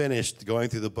just finished going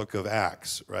through the book of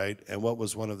Acts, right? And what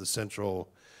was one of the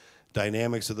central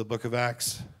dynamics of the book of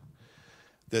Acts?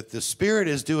 That the Spirit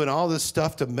is doing all this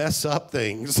stuff to mess up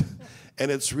things. And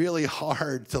it's really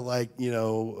hard to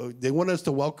they want us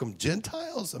to welcome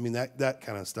Gentiles. That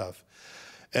kind of stuff.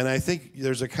 And I think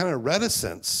there's a kind of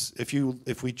reticence.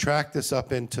 If we track this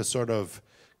up into sort of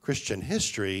Christian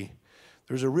history,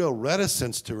 there's a real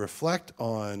reticence to reflect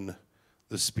on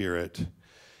the Spirit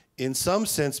in some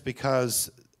sense,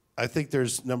 because I think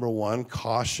there's, number one,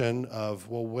 caution of,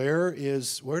 well, where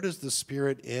does the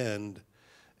Spirit end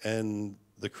and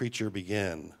the creature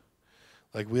begin?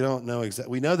 We don't know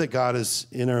exactly. We know that God is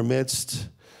in our midst,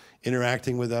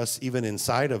 interacting with us, even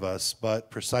inside of us,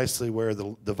 but precisely where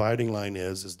the dividing line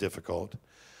is difficult.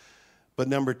 But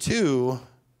number two,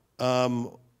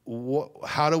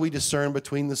 how do we discern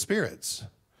between the spirits?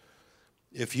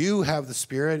 If you have the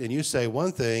Spirit and you say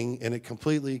one thing and it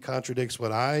completely contradicts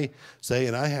what I say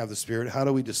and I have the Spirit, how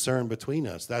do we discern between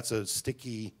us? That's a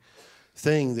sticky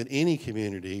thing that any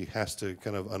community has to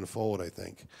kind of unfold, I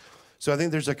think. So I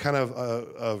think there's a kind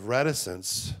of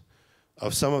reticence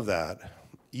of some of that.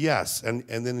 Yes, and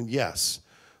then yes,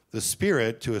 the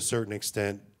Spirit, to a certain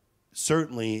extent,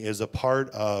 certainly is a part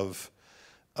of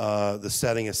the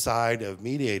setting aside of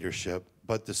mediatorship,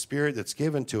 but the Spirit that's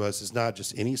given to us is not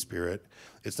just any Spirit.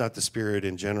 It's not the Spirit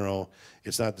in general.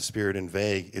 It's not the Spirit in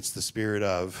vague. It's the Spirit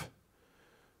of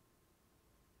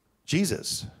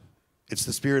Jesus. It's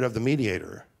the spirit of the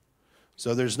mediator.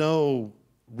 So there's no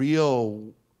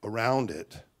real around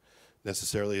it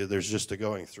necessarily. There's just a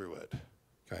going through it,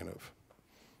 kind of.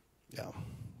 Yeah.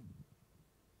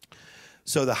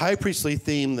 So the high priestly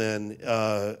theme then,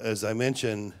 as I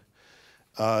mentioned,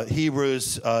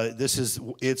 Hebrews, this is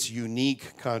its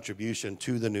unique contribution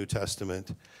to the New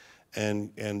Testament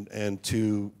and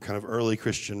to kind of early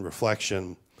Christian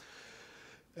reflection.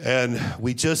 And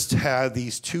we just had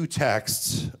these two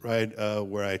texts, right,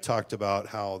 where I talked about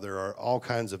how there are all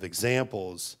kinds of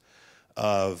examples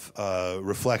of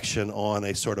reflection on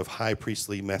a sort of high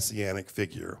priestly messianic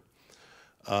figure.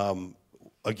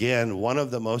 Again, one of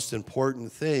the most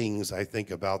important things, I think,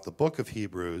 about the book of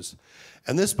Hebrews,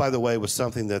 and this, by the way, was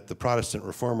something that the Protestant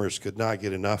reformers could not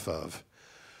get enough of,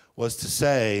 was to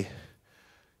say,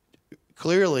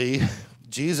 clearly,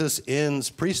 Jesus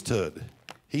ends priesthood.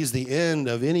 He's the end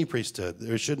of any priesthood.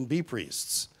 There shouldn't be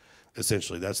priests,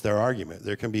 essentially. That's their argument.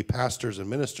 There can be pastors and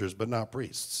ministers, but not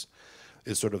priests,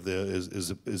 is sort of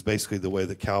is basically the way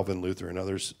that Calvin, Luther, and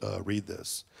others read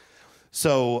this.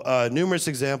 So numerous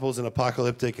examples in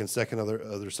apocalyptic and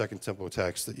other Second Temple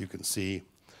texts that you can see.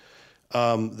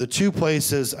 The two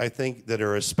places I think that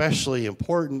are especially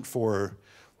important for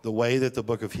the way that the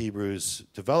book of Hebrews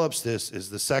develops this is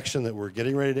the section that we're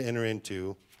getting ready to enter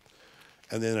into,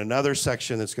 and then another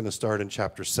section that's going to start in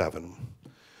chapter 7.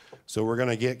 So we're going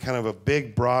to get kind of a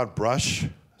big, broad brush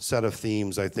set of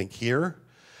themes, I think, here.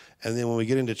 And then when we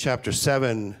get into chapter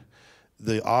 7,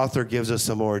 the author gives us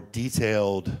a more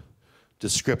detailed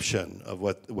description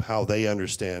of how they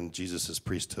understand Jesus'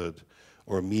 priesthood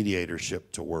or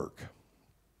mediatorship to work.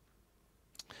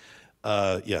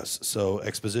 Yes, so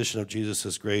exposition of Jesus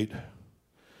is great.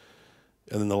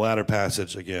 And then the latter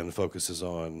passage, again, focuses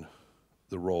on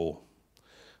the role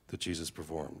that Jesus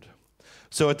performed.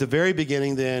 So at the very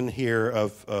beginning then here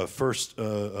of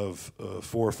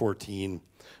 4:14,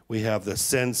 we have the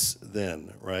since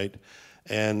then, right?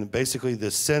 And basically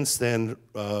the since then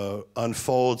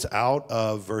unfolds out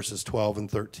of verses 12 and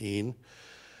 13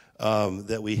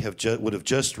 that we would have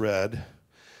just read.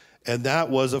 And that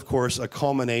was, of course, a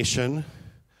culmination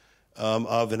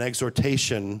of an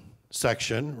exhortation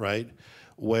section, right?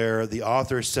 Where the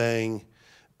author is saying,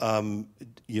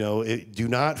 do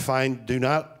not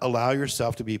allow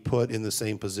yourself to be put in the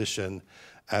same position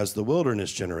as the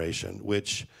wilderness generation,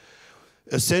 which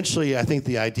essentially I think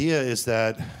the idea is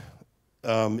that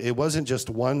it wasn't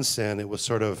just one sin. It was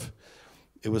sort of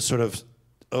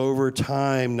over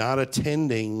time not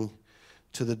attending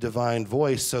to the divine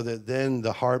voice, so that then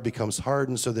the heart becomes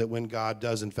hardened, so that when God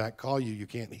does in fact call you, you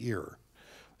can't hear.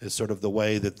 It's sort of the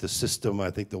way that the system,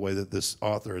 I think the way that this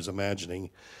author is imagining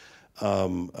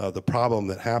the problem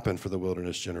that happened for the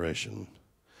wilderness generation.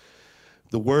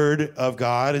 The word of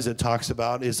God, as it talks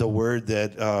about, is a word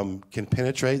that can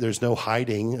penetrate. There's no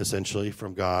hiding, essentially,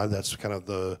 from God. That's kind of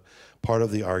the part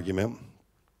of the argument.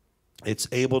 It's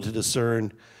able to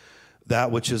discern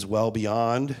that which is well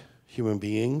beyond human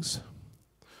beings.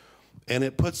 And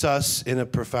it puts us in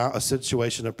a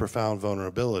situation of profound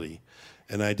vulnerability.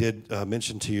 And I did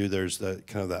mention to you there's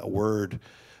that word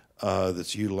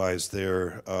that's utilized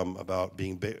there about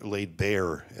being laid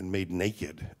bare and made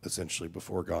naked, essentially,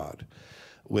 before God,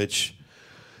 which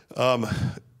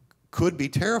could be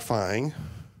terrifying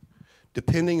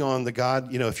depending on the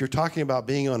God. If you're talking about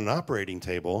being on an operating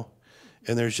table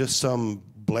and there's just some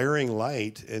blaring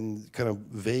light and kind of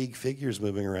vague figures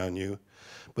moving around you.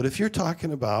 But if you're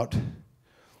talking about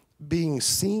being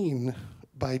seen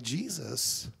by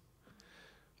Jesus,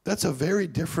 that's a very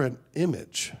different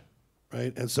image,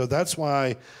 right? And so that's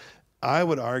why I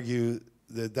would argue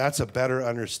that that's a better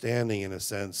understanding, in a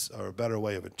sense, or a better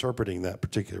way of interpreting that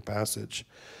particular passage,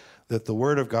 that the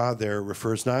word of God there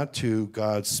refers not to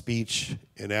God's speech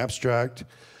in abstract,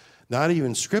 not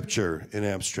even scripture in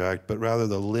abstract, but rather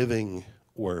the living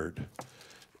word,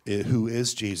 who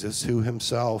is Jesus, who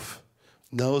himself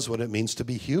knows what it means to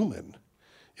be human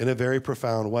in a very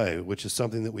profound way, which is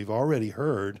something that we've already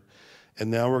heard,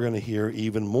 and now we're going to hear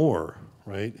even more,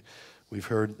 right?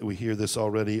 We hear this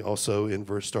already also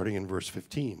starting in verse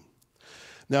 15.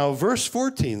 Now, verse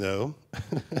 14, though,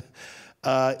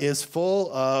 is full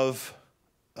of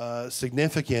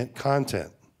significant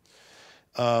content.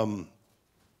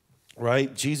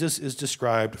 Right? Jesus is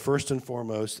described first and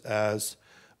foremost as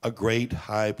a great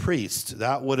high priest.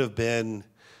 That would have been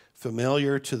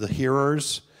familiar to the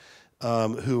hearers,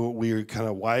 who we kind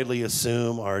of widely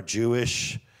assume are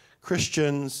Jewish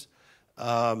Christians.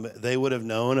 They would have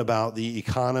known about the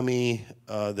economy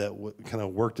that kind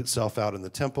of worked itself out in the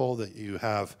temple, that you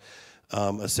have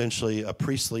essentially a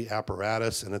priestly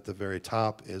apparatus, and at the very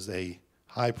top is a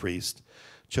high priest,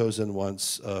 chosen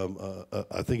once.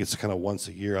 I think it's kind of once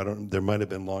a year. There might have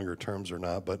been longer terms or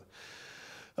not, but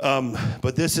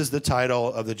this is the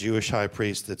title of the Jewish high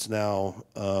priest that's now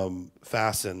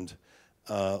fastened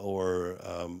or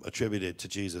attributed to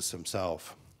Jesus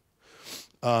himself.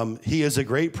 He is a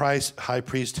great high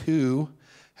priest who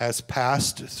has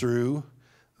passed through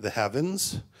the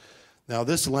heavens. Now,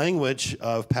 this language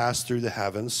of passed through the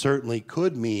heavens certainly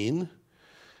could mean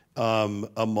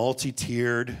a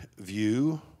multi-tiered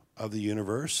view of the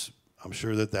universe. I'm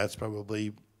sure that that's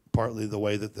probably partly the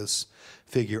way that this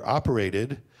figure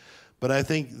operated. But I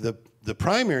think the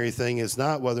primary thing is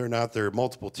not whether or not there are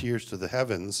multiple tiers to the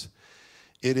heavens.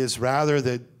 It is rather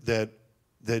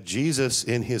that Jesus,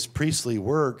 in his priestly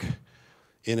work,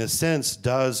 in a sense,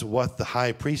 does what the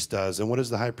high priest does. And what does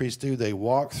the high priest do? They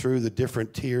walk through the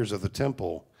different tiers of the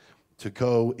temple to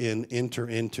go and enter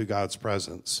into God's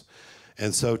presence.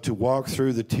 And so to walk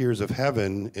through the tiers of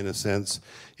heaven, in a sense,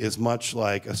 is much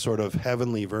like a sort of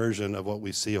heavenly version of what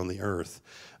we see on the earth.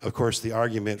 Of course, the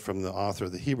argument from the author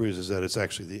of the Hebrews is that it's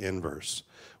actually the inverse.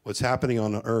 What's happening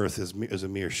on the earth is a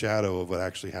mere shadow of what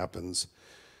actually happens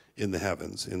in the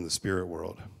heavens, in the spirit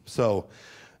world. So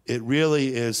it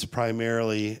really is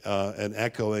primarily an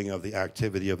echoing of the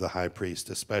activity of the high priest,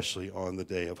 especially on the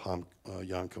day of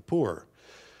Yom Kippur.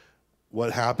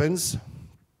 What happens,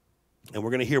 and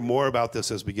we're going to hear more about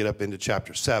this as we get up into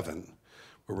chapter 7,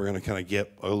 where we're going to kind of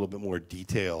get a little bit more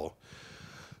detail.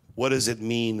 What does it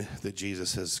mean that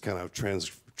Jesus has kind of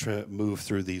moved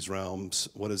through these realms?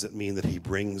 What does it mean that he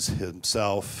brings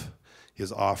himself,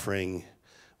 his offering?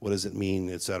 What does it mean,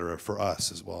 et cetera, for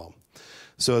us as well?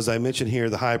 So as I mentioned here,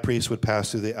 the high priest would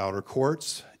pass through the outer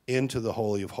courts into the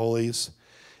Holy of Holies.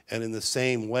 And in the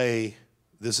same way,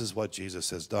 this is what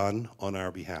Jesus has done on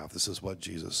our behalf. This is what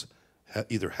Jesus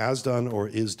either has done or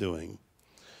is doing.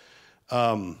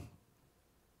 As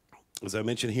I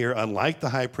mentioned here, unlike the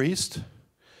high priest,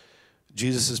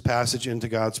 Jesus' passage into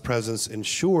God's presence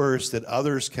ensures that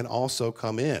others can also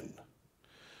come in,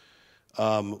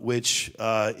 which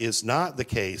is not the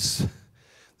case.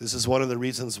 This is one of the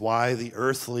reasons why the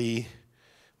earthly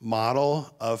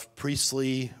model of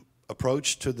priestly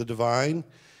approach to the divine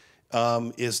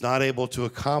is not able to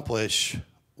accomplish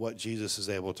what Jesus is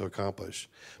able to accomplish.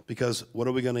 Because what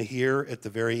are we going to hear at the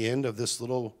very end of this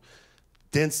little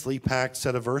densely packed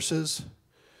set of verses?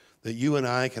 That you and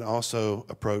I can also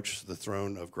approach the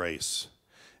throne of grace.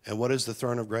 And what is the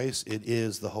throne of grace? It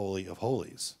is the Holy of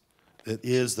Holies. It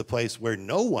is the place where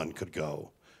no one could go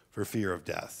for fear of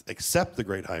death, except the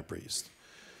great high priest.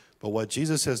 But what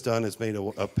Jesus has done is made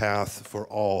a path for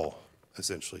all,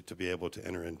 essentially, to be able to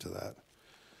enter into that.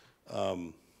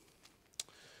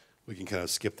 We can kind of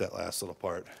skip that last little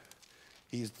part.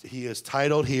 He is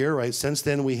titled here, right? Since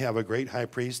then we have a great high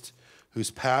priest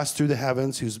who's passed through the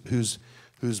heavens,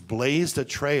 who's blazed a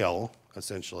trail,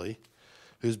 essentially,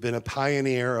 who's been a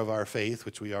pioneer of our faith,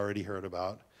 which we already heard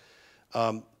about.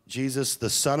 Jesus, the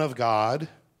Son of God,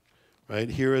 right?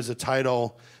 Here is a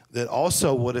title that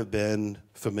also would have been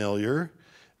familiar,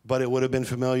 but it would have been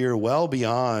familiar well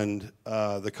beyond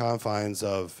the confines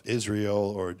of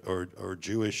Israel or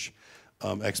Jewish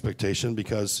expectation,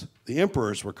 because the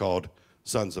emperors were called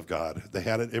sons of God. They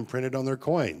had it imprinted on their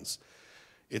coins.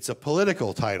 It's a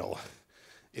political title.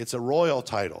 It's a royal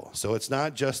title. So it's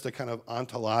not just a kind of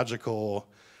ontological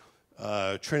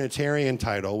Trinitarian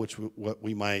title, which what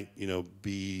we might,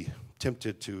 be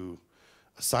tempted to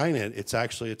assign it. It's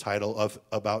actually a title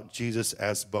about Jesus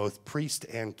as both priest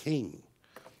and king,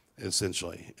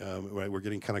 essentially. Right? We're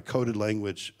getting kind of coded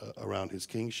language around his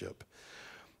kingship.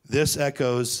 This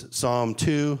echoes Psalm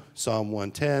 2, Psalm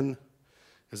 110.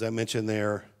 As I mentioned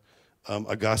there,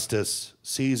 Augustus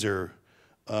Caesar,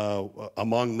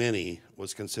 among many,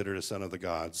 was considered a son of the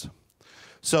gods.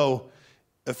 So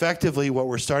effectively, what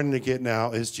we're starting to get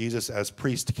now is Jesus as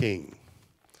priest-king.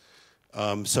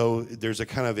 So there's a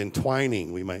kind of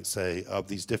entwining, we might say, of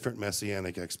these different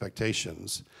messianic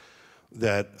expectations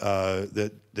that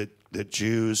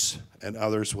Jews and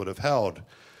others would have held.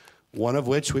 One of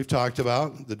which we've talked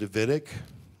about, the Davidic,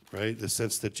 right? The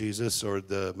sense that Jesus or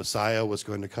the Messiah was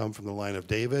going to come from the line of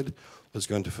David, was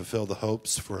going to fulfill the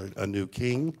hopes for a new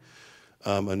king,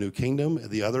 a new kingdom.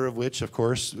 The other of which, of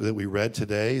course, that we read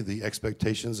today, the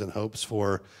expectations and hopes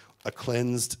for a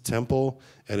cleansed temple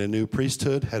and a new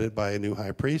priesthood headed by a new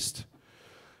high priest.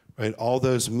 Right? All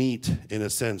those meet, in a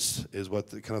sense, is what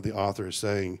the author is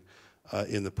saying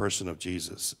in the person of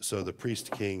Jesus. So the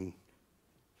priest-king.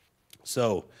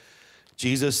 So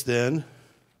Jesus then,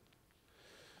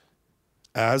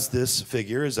 as this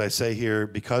figure, as I say here,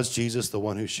 because Jesus, the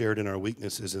one who shared in our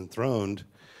weakness, is enthroned,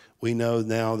 we know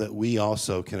now that we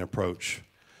also can approach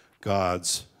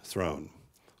God's throne.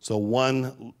 So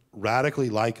one radically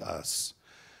like us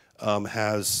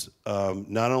has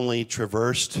not only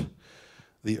traversed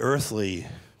the earthly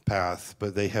path,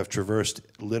 but they have traversed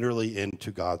literally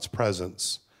into God's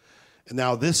presence. And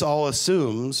now this all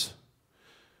assumes,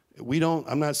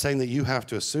 I'm not saying that you have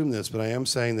to assume this, but I am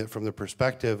saying that from the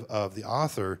perspective of the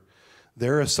author,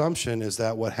 their assumption is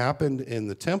that what happened in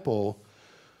the temple,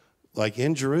 like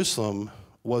in Jerusalem,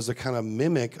 was a kind of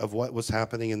mimic of what was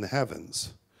happening in the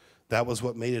heavens. That was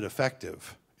what made it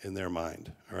effective in their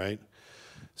mind, all right?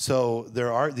 So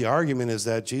the argument is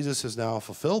that Jesus has now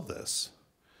fulfilled this.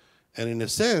 And in a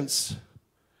sense,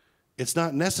 it's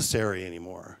not necessary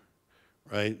anymore,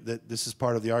 right? That this is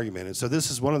part of the argument. And so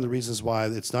this is one of the reasons why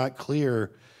it's not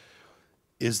clear,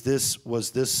 was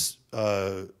this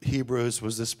Hebrews,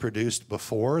 was this produced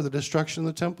before the destruction of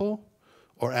the temple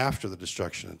or after the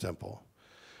destruction of the temple?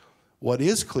 What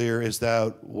is clear is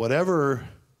that whatever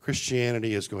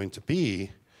Christianity is going to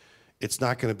be, it's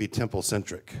not going to be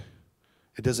temple-centric.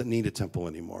 It doesn't need a temple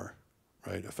anymore,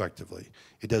 right, effectively.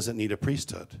 It doesn't need a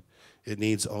priesthood. It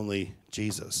needs only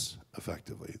Jesus,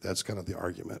 effectively. That's kind of the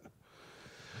argument.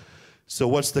 So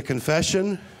what's the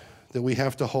confession that we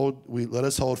have to hold? Let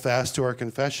us hold fast to our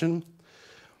confession.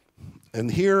 And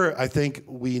here, I think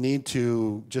we need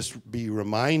to just be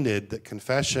reminded that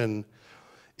confession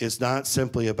is not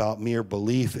simply about mere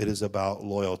belief, it is about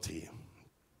loyalty.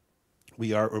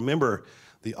 Remember,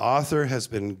 the author has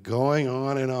been going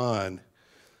on and on.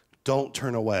 Don't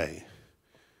turn away.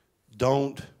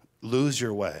 Don't lose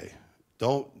your way.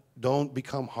 Don't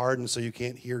become hardened so you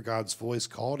can't hear God's voice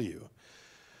call to you.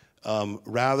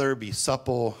 Rather, be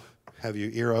supple, have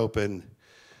your ear open,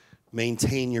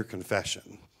 maintain your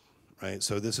confession, right?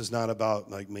 So this is not about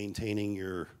like maintaining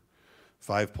your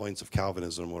 5 points of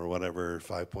Calvinism or whatever,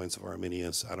 5 points of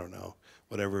Arminius, I don't know,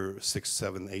 whatever 6,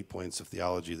 7, 8 points of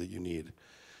theology that you need.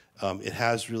 It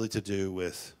has really to do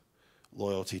with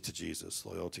loyalty to Jesus,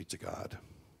 loyalty to God.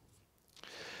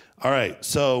 All right,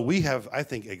 so we have, I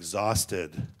think,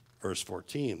 exhausted verse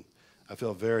 14. I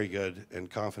feel very good and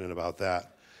confident about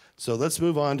that. So let's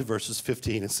move on to verses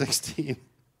 15 and 16.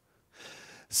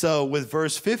 So with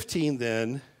verse 15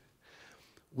 then,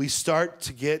 we start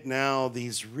to get now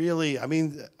these really,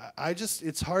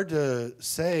 it's hard to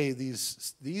say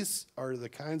these are the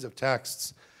kinds of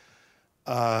texts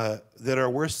that are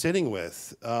worth sitting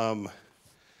with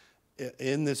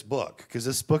in this book, because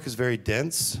this book is very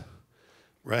dense,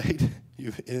 right?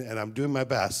 And I'm doing my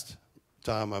best,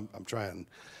 Tom, I'm trying.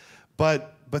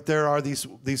 But there are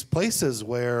these places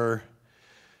where,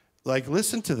 like,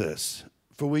 listen to this.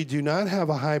 For we do not have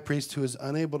a high priest who is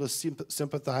unable to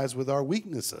sympathize with our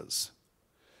weaknesses,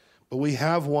 but we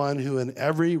have one who in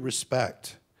every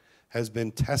respect has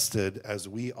been tested as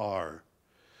we are,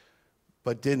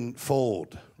 but didn't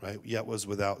fold, right? Yet was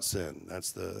without sin.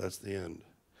 That's the end.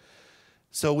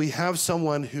 So we have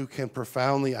someone who can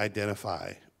profoundly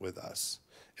identify with us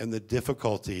and the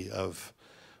difficulty of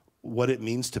what it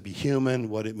means to be human,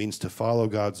 what it means to follow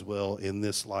God's will in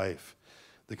this life,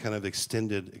 the kind of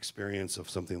extended experience of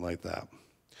something like that.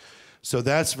 So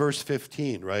that's verse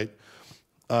 15, right?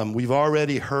 We've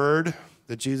already heard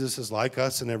that Jesus is like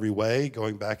us in every way,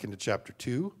 going back into chapter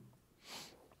 2.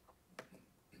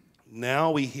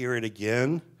 Now we hear it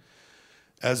again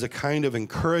as a kind of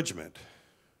encouragement.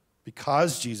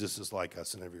 Because Jesus is like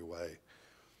us in every way,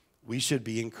 we should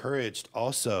be encouraged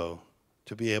also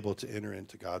to be able to enter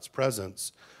into God's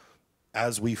presence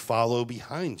as we follow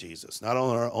behind Jesus, not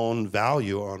on our own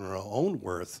value or on our own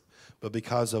worth, but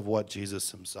because of what Jesus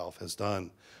himself has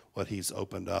done, what he's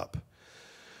opened up.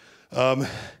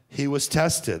 He was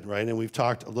tested, right? And we've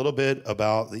talked a little bit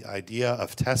about the idea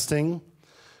of testing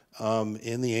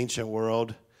in the ancient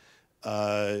world.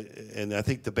 And I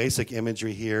think the basic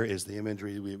imagery here is the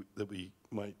imagery that we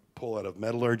might pull out of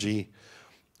metallurgy,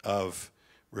 of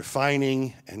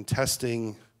refining and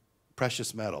testing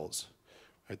precious metals.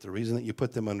 Right? The reason that you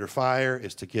put them under fire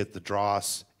is to get the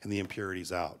dross and the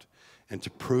impurities out, and to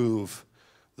prove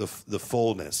the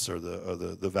fullness or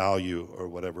the value or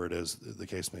whatever it is the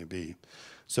case may be.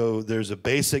 So there's a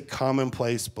basic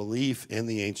commonplace belief in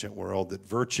the ancient world that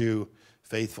virtue,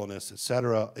 faithfulness,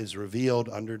 etc., is revealed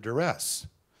under duress,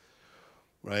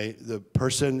 right? The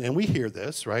person, and we hear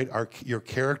this, right? Your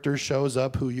character shows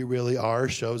up, who you really are,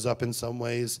 shows up in some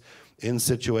ways in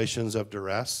situations of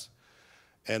duress.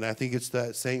 And I think it's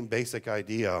that same basic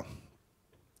idea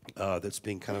that's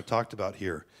being kind of talked about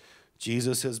here.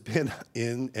 Jesus has been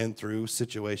in and through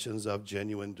situations of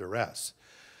genuine duress.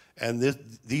 And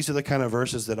these are the kind of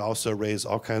verses that also raise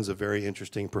all kinds of very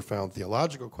interesting, profound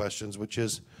theological questions, which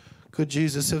is, could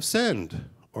Jesus have sinned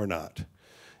or not?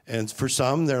 And for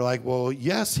some, they're like, well,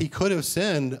 yes, he could have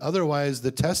sinned. Otherwise,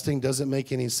 the testing doesn't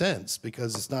make any sense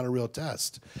because it's not a real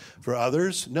test. For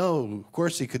others, no, of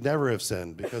course he could never have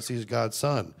sinned because he's God's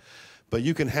son. But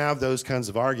you can have those kinds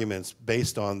of arguments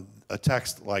based on a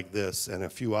text like this and a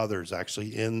few others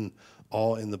actually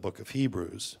all in the book of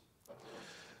Hebrews.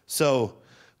 So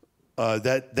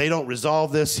that they don't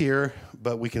resolve this here,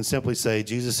 but we can simply say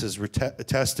Jesus'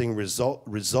 testing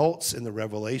results in the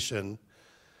revelation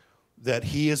that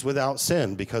he is without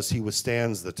sin because he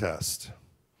withstands the test,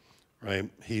 right?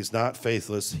 He's not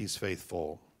faithless, he's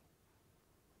faithful.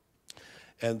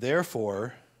 And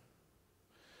therefore,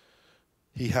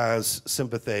 he has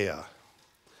sympatheia.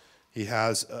 He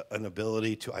has an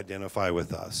ability to identify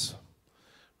with us,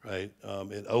 right?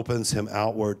 It opens him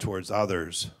outward towards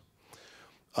others.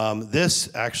 This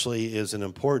actually is an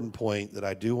important point that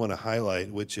I do want to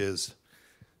highlight, which is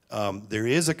there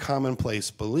is a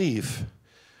commonplace belief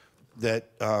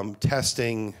that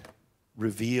testing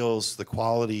reveals the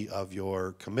quality of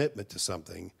your commitment to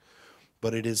something,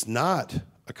 but it is not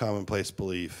a commonplace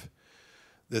belief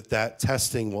that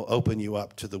testing will open you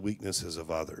up to the weaknesses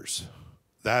of others.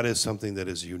 That is something that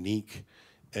is unique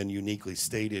and uniquely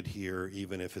stated here,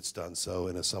 even if it's done so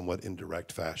in a somewhat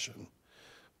indirect fashion.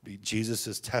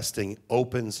 Jesus' testing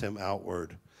opens him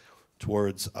outward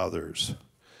towards others,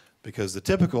 because the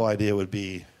typical idea would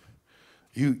be,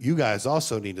 you guys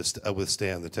also need to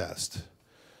withstand the test.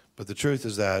 But the truth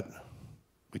is that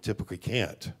we typically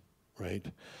can't, right?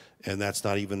 And that's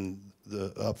not even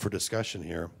up for discussion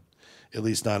here, at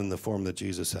least not in the form that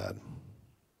Jesus had.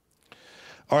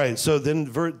 All right, so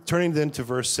then turning then to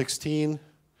verse 16,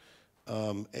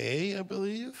 A, I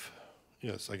believe.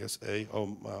 Yes, I guess A.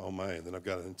 Oh my, and then I've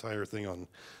got an entire thing on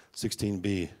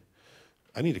 16B.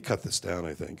 I need to cut this down,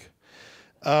 I think.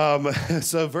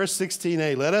 So verse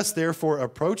 16a, let us therefore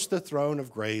approach the throne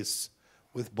of grace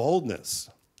with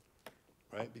boldness,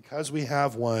 right? Because we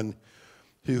have one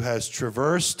who has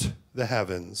traversed the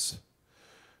heavens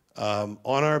on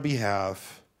our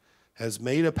behalf, has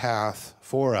made a path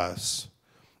for us,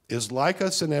 is like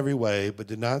us in every way, but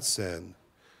did not sin.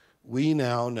 We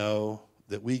now know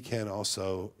that we can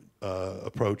also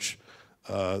approach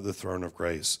the throne of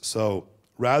grace. So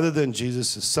rather than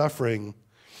Jesus' suffering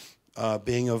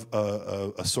being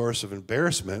a source of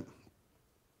embarrassment,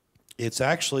 it's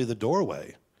actually the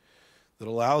doorway that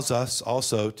allows us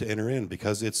also to enter in,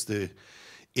 because it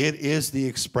is the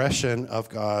expression of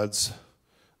God's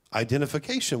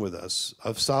identification with us,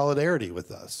 of solidarity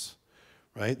with us,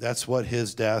 right? That's what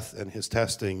his death and his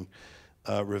testing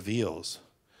reveals.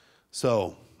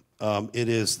 So it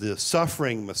is the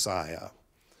suffering Messiah,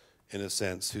 in a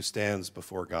sense, who stands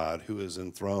before God, who is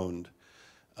enthroned.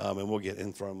 And we'll get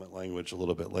enthronement language a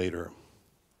little bit later.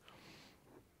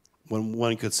 When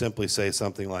one could simply say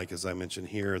something like, as I mentioned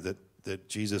here, that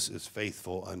Jesus is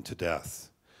faithful unto death.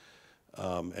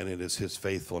 And it is his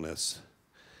faithfulness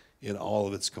in all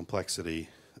of its complexity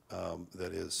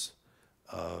that is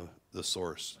the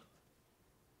source.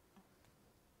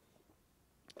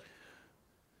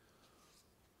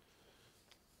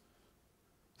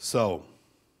 So,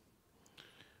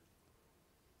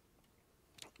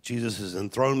 Jesus'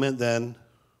 enthronement then,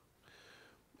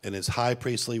 and his high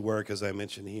priestly work, as I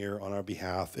mentioned here, on our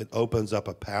behalf, it opens up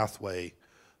a pathway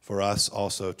for us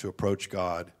also to approach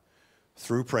God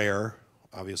through prayer.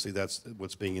 Obviously, that's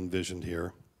what's being envisioned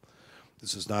here.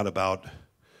 This is not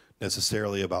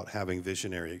necessarily about having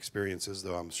visionary experiences,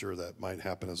 though I'm sure that might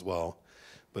happen as well,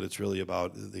 but it's really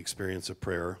about the experience of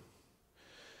prayer.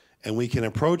 And we can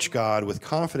approach God with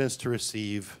confidence to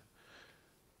receive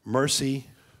mercy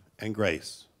and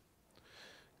grace.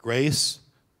 Grace,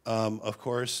 of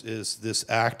course, is this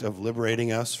act of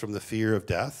liberating us from the fear of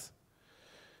death.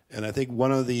 And I think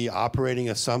one of the operating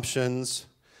assumptions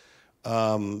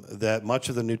that much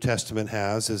of the New Testament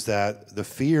has is that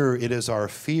it is our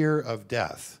fear of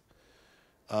death,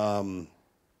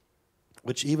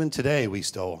 which even today we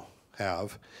still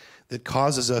have, that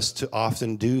causes us to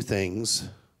often do things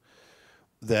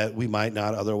that we might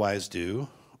not otherwise do,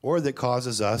 or that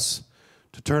causes us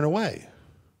to turn away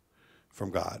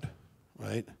from God,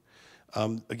 right?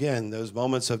 Again, those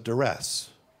moments of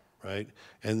duress, right?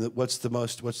 And what's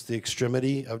the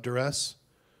extremity of duress?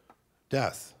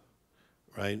 Death,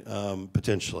 right?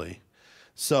 Potentially.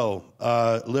 So,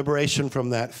 liberation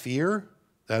from that fear,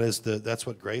 that's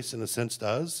what grace in a sense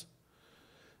does.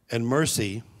 And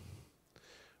mercy,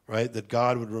 right? That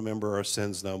God would remember our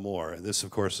sins no more. And this, of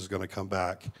course, is going to come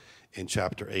back in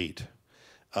chapter 8.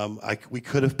 We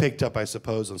could have picked up, I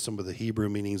suppose, on some of the Hebrew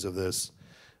meanings of this,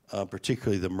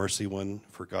 particularly the mercy one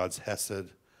for God's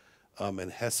hesed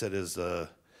And hesed is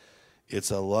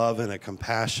it's a love and a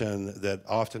compassion that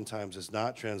oftentimes is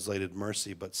not translated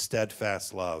mercy, but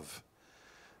steadfast love.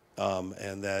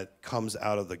 And that comes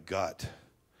out of the gut,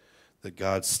 that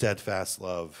God's steadfast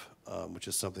love, which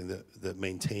is something that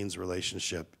maintains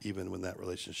relationship even when that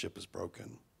relationship is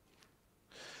broken.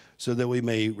 So that we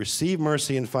may receive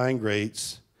mercy and find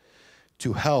grace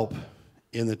to help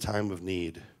in the time of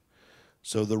need.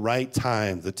 So the right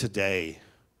time, the today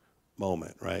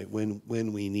moment, right? When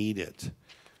we need it,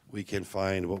 we can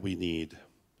find what we need.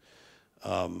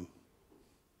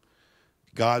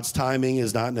 God's timing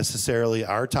is not necessarily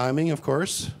our timing, of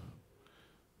course.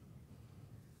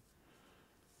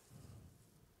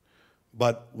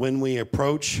 But when we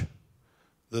approach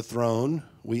the throne,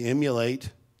 we emulate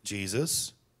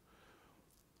Jesus.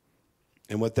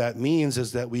 And what that means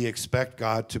is that we expect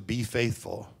God to be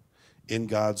faithful in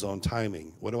God's own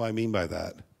timing. What do I mean by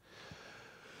that?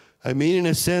 I mean in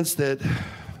a sense that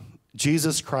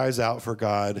Jesus cries out for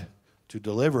God to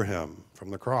deliver him from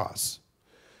the cross,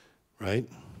 right?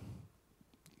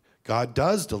 God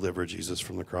does deliver Jesus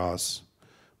from the cross,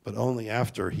 but only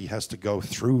after he has to go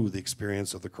through the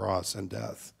experience of the cross and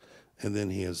death, and then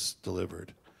he is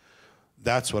delivered.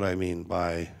 That's what I mean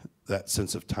by that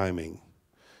sense of timing.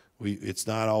 It's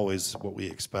not always what we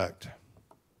expect.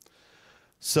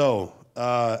 So,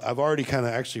 I've already kind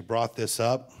of actually brought this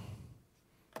up.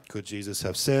 Could Jesus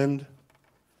have sinned?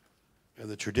 And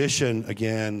the tradition,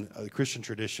 again, the Christian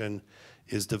tradition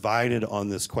is divided on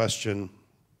this question.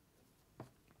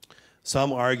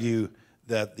 Some argue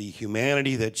that the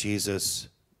humanity that Jesus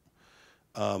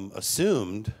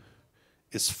assumed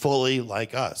is fully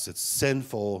like us. It's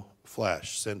sinful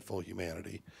flesh, sinful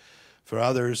humanity. For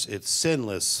others, it's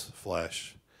sinless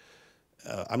flesh.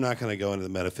 I'm not going to go into the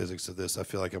metaphysics of this. I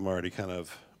feel like I'm already kind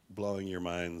of blowing your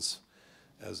minds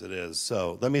as it is.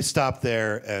 So let me stop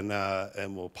there,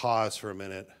 and we'll pause for a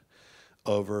minute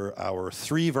over our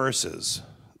 3 verses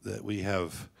that we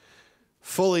have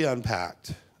fully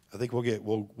unpacked. I think we'll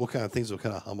kind of things will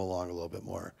kind of hum along a little bit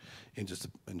more in just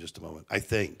a moment. I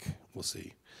think we'll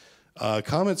see.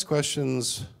 Comments,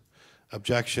 questions,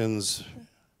 objections,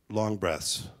 long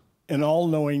breaths. An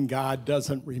all-knowing God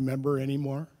doesn't remember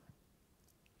anymore?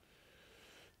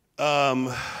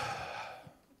 Well,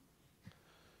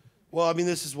 I mean,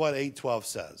 this is what 8:12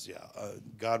 says. Yeah,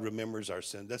 God remembers our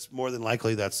sin. That's more than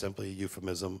likely that's simply a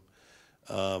euphemism,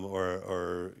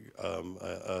 or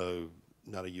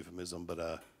not a euphemism,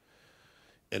 but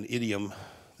an idiom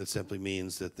that simply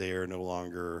means that they are no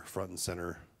longer front and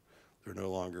center. They're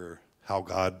no longer how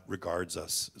God regards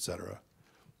us, etc.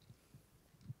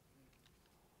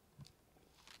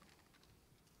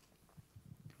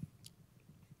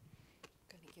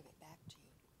 Going to give it back to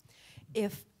you.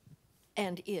 If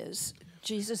and is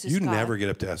Jesus is You God. never get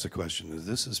up to ask a question.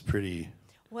 This is pretty.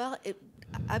 Well,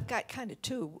 I've got kind of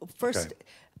 2. First,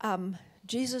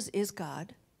 Jesus is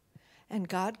God, and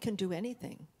God can do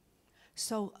anything.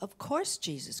 So, of course,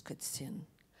 Jesus could sin,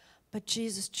 but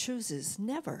Jesus chooses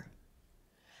never.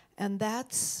 And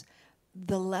that's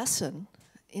the lesson,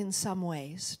 in some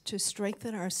ways, to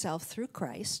strengthen ourselves through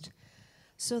Christ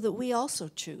so that we also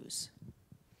choose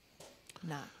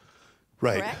not.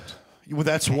 Right. Correct? Well,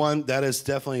 that's one. That is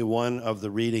definitely one of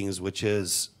the readings, which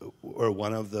is, or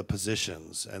one of the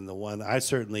positions, and the one I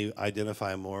certainly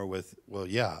identify more with. Well,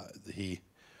 yeah,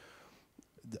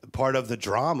 part of the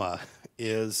drama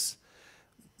is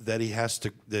that he has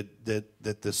to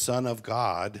that the Son of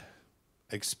God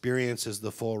experiences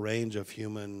the full range of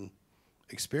human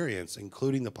experience,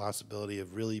 including the possibility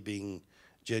of really being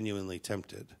genuinely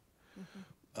tempted.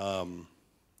 Mm-hmm.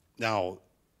 Now,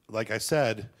 like I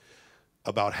said,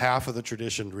 about half of the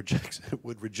tradition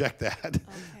would reject that.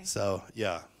 Okay. So,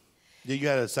 yeah. You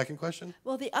got a second question?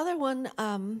 Well, the other one,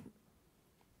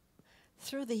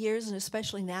 through the years, and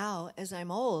especially now as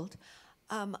I'm old,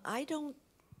 I don't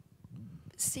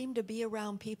seem to be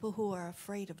around people who are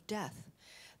afraid of death.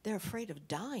 They're afraid of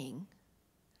dying.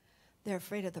 They're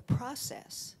afraid of the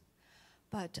process.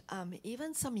 But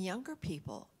even some younger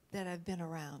people that I've been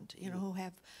around, who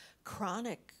have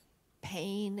chronic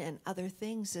pain and other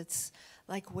things, it's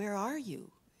like, where are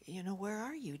you? Where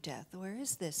are you, death? Where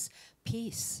is this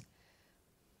peace?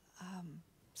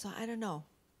 So I don't know.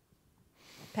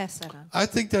 Pass that on. I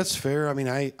think that's fair. I mean,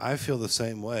 I feel the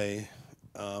same way,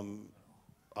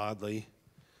 oddly.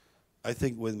 I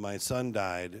think when my son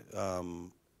died,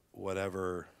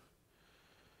 whatever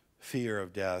fear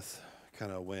of death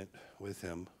kind of went with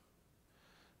him.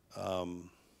 I'm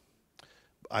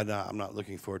not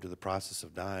looking forward to the process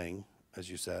of dying, as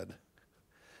you said.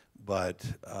 But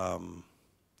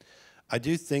I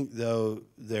do think, though,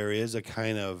 there is a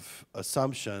kind of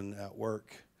assumption at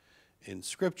work in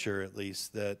Scripture, at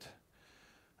least, that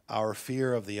our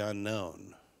fear of the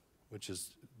unknown, which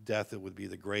is death, it would be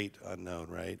the great unknown,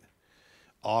 right,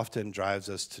 often drives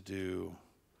us to do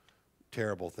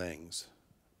terrible things,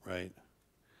 right?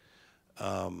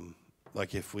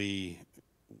 Like if I'm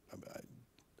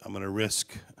going to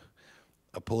risk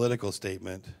a political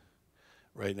statement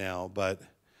right now, but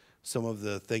some of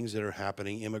the things that are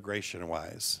happening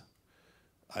immigration-wise,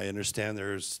 I understand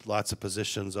there's lots of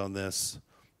positions on this,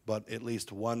 but at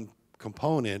least one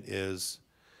component is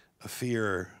a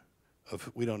fear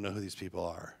of we don't know who these people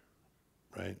are,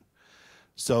 right?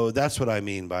 So that's what I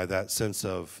mean by that sense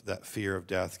of that fear of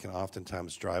death can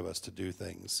oftentimes drive us to do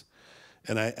things.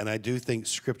 And I do think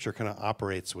Scripture kind of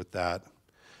operates with that.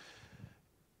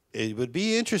 It would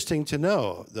be interesting to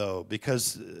know, though,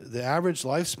 because the average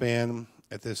lifespan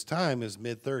at this time is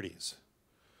mid-30s,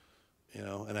 you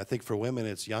know, and I think for women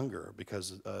it's younger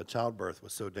because childbirth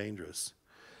was so dangerous.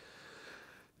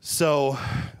 So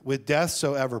with death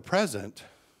so ever present,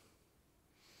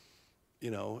 you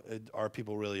know, are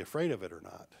people really afraid of it or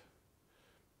not?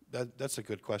 That's a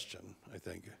good question, I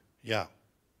think. Yeah.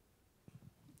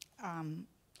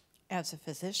 As a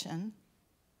physician,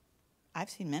 I've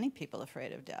seen many people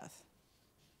afraid of death.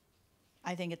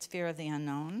 I think it's fear of the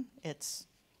unknown. It's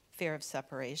fear of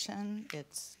separation.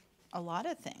 It's a lot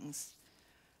of things.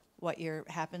 What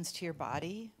happens to your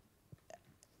body.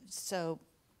 So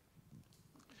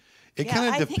it yeah,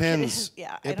 kind I of think depends.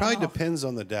 it probably depends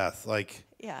on the death. Like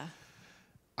yeah.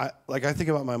 I think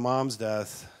about my mom's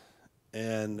death,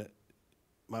 and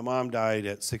my mom died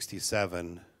at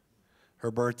 67.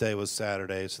 Her birthday was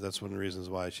Saturday, so that's one of the reasons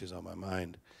why she's on my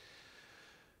mind.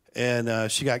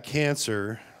 And she got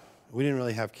cancer. We didn't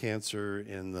really have cancer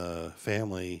in the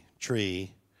family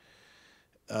tree.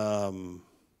 And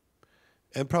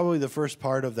probably the first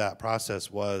part of that process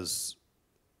was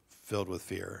filled with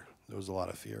fear. There was a lot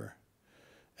of fear.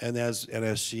 And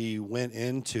as she went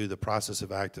into the process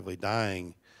of actively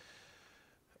dying,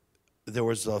 there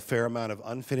was a fair amount of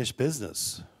unfinished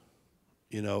business,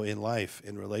 you know, in life,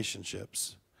 in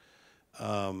relationships.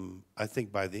 I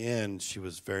think by the end, she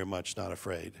was very much not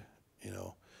afraid, you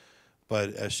know.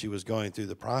 But as she was going through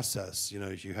the process, you know,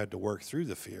 you had to work through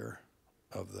the fear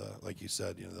of the, like you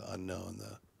said, you know, the unknown.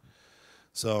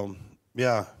 So,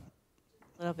 yeah.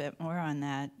 A little bit more on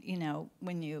that. You know,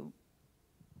 when you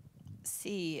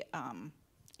see and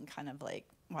kind of like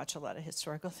watch a lot of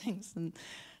historical things and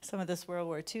some of this World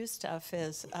War II stuff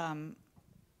is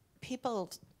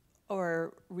people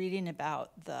are reading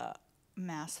about the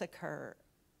massacre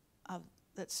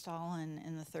that Stalin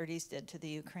in the 30s did to the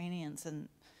Ukrainians, and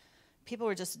people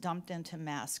were just dumped into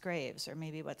mass graves, or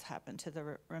maybe what's happened to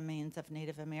the remains of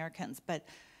Native Americans. But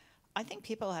I think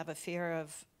people have a fear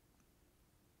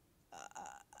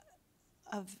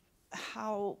of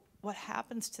what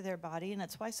happens to their body, and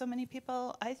it's why so many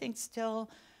people, I think, still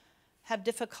have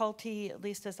difficulty, at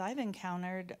least as I've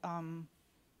encountered, so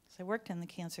I worked in the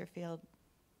cancer field,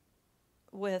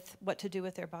 with what to do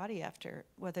with their body after,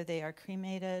 whether they are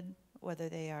cremated, whether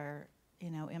they are, you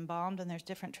know, embalmed, and there's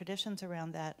different traditions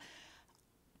around that.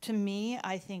 To me,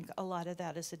 I think a lot of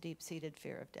that is a deep-seated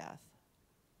fear of death.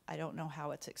 I don't know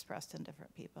how it's expressed in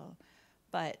different people,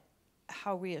 but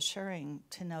how reassuring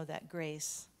to know that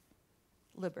grace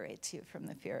liberates you from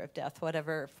the fear of death,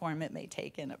 whatever form it may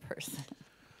take in a person.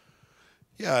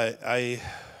 Yeah, I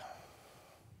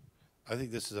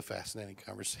think this is a fascinating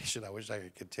conversation. I wish I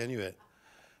could continue it.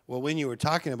 Well, when you were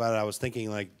talking about it, I was thinking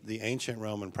like the ancient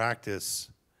Roman practice,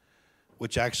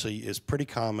 which actually is pretty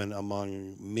common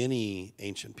among many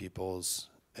ancient peoples,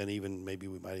 and even maybe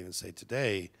we might even say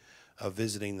today, of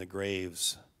visiting the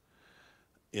graves,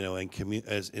 you know, and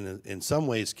as in some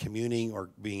ways communing or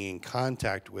being in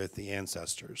contact with the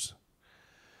ancestors.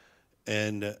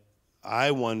 And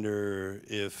I wonder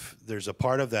if there's a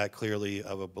part of that clearly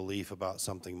of a belief about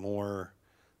something more,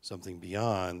 something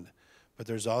beyond, but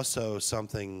there's also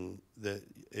something that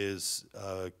is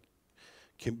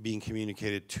being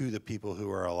communicated to the people who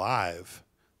are alive,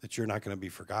 that you're not going to be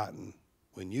forgotten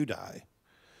when you die,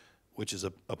 which is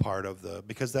a part of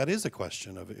because that is a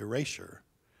question of erasure.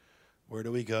 Where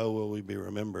do we go? Will we be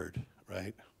remembered,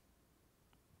 right?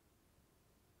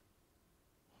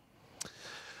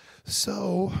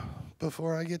 So,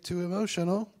 before I get too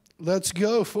emotional, let's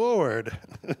go forward.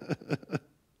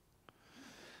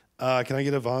 Can I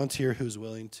get a volunteer who's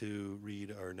willing to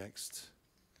read our next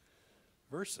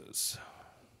verses?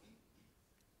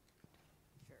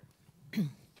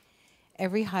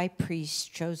 Every high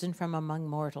priest chosen from among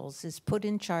mortals is put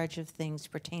in charge of things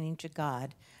pertaining to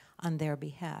God on their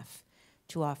behalf,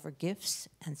 to offer gifts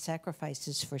and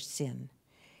sacrifices for sin.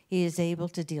 He is able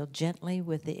to deal gently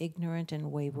with the ignorant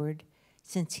and wayward,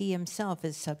 since he himself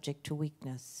is subject to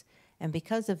weakness. And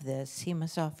because of this, he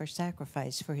must offer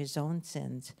sacrifice for his own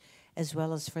sins as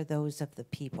well as for those of the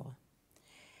people.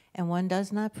 And one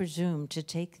does not presume to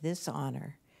take this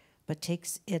honor, but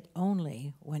takes it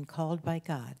only when called by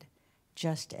God,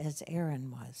 just as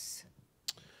Aaron was.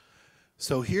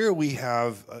 So here we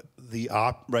have the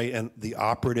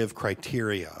operative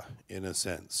criteria, in a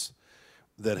sense,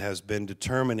 that has been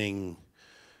determining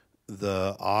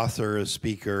the author,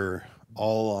 speaker,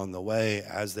 all along the way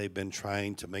as they've been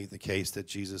trying to make the case that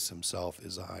Jesus himself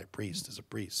is a high priest, is a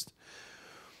priest.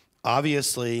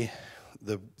 Obviously,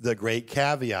 the great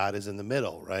caveat is in the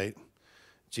middle, right?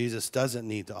 Jesus doesn't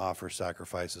need to offer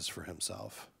sacrifices for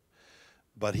himself,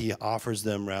 but he offers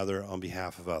them rather on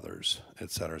behalf of others,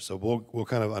 etc. So we'll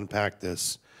kind of unpack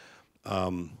this.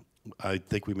 I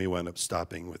think we may wind up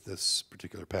stopping with this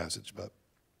particular passage, but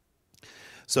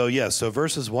so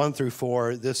verses 1 through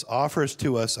 4, this offers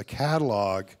to us a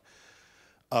catalog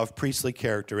of priestly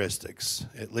characteristics,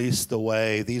 at least the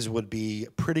way these would be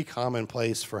pretty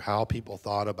commonplace for how people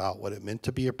thought about what it meant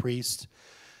to be a priest,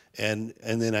 and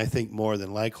then I think more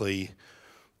than likely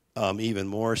even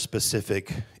more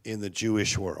specific in the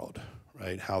Jewish world,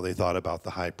 right, how they thought about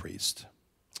the high priest.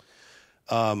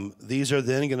 These are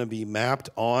then going to be mapped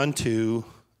onto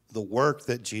the work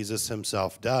that Jesus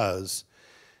himself does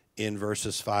in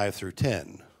verses 5 through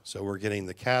 10. So we're getting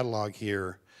the catalog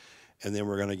here, and then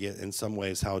we're going to get, in some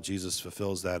ways, how Jesus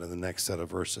fulfills that in the next set of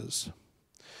verses.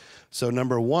 So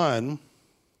number 1,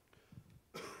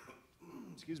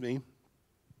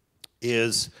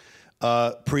 is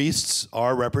priests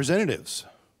are representatives,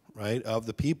 right, of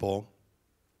the people,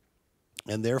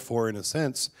 and therefore, in a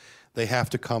sense, they have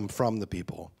to come from the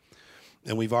people.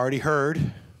 And we've already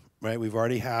heard, right, we've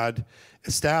already had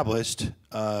established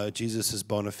Jesus'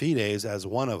 bona fides as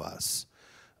one of us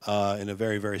in a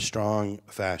very, very strong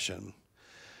fashion.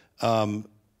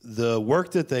 The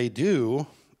work that they do,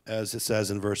 as it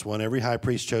says in verse 1, every high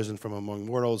priest chosen from among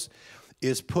mortals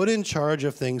is put in charge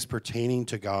of things pertaining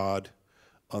to God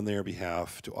on their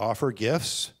behalf, to offer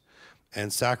gifts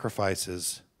and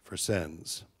sacrifices for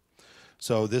sins.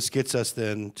 So this gets us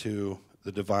then to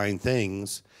the divine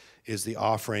things, is the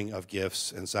offering of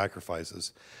gifts and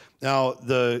sacrifices. Now,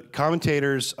 the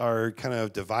commentators are kind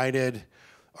of divided.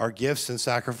 Are gifts and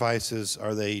sacrifices,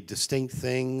 are they distinct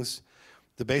things?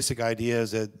 The basic idea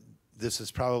is that this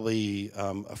is probably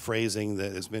a phrasing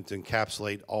that is meant to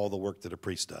encapsulate all the work that a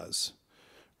priest does,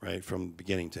 right, from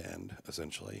beginning to end,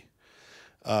 essentially.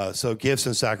 So gifts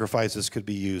and sacrifices could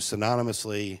be used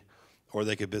synonymously, or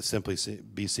they could simply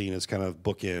be seen as kind of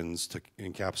bookends to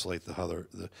encapsulate the other.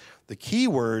 The key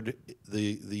word,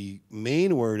 the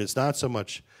main word, is not so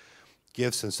much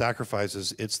gifts and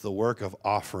sacrifices, it's the work of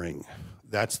offering.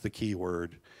 That's the key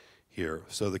word here.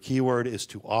 So the key word is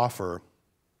to offer.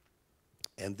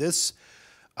 And this,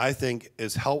 I think,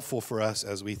 is helpful for us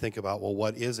as we think about, well,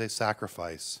 what is a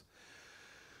sacrifice?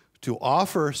 To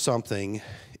offer something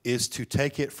is to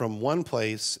take it from one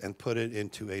place and put it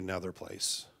into another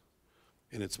place,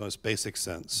 in its most basic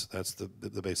sense. That's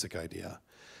the basic idea,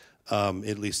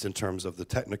 at least in terms of the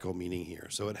technical meaning here.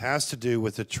 So it has to do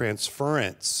with the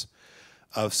transference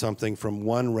of something from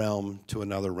one realm to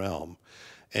another realm.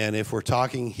 And if we're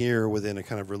talking here within a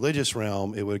kind of religious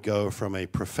realm, it would go from a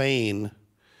profane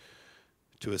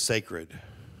to a sacred,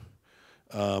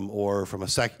 or from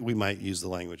we might use the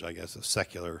language, I guess, of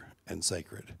secular and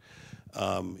sacred,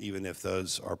 even if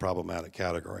those are problematic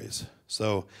categories.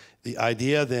 So the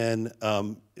idea then,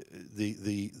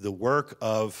 the work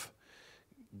of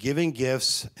giving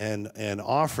gifts and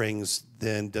offerings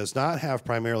then does not have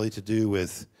primarily to do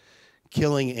with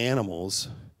killing animals.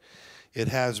 It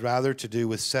has rather to do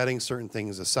with setting certain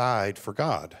things aside for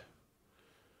God.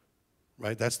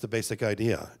 Right? That's the basic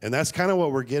idea. And that's kind of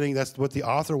what we're getting. That's what the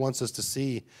author wants us to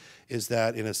see, is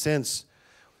that, in a sense,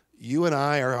 you and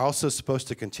I are also supposed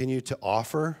to continue to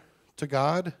offer to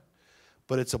God,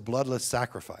 but it's a bloodless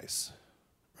sacrifice,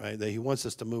 right? That he wants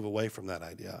us to move away from that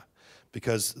idea,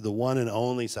 because the one and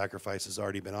only sacrifice has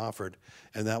already been offered,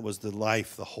 and that was the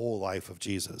whole life of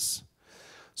Jesus.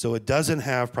 So it doesn't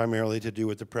have primarily to do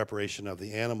with the preparation of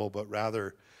the animal, but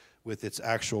rather with its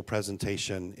actual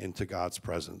presentation into God's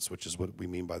presence, which is what we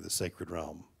mean by the sacred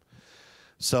realm.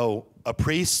 So a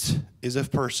priest is a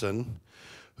person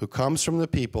who comes from the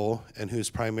people and whose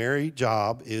primary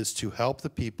job is to help the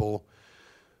people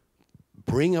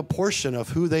bring a portion of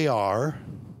who they are,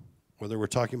 whether we're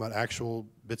talking about actual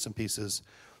bits and pieces,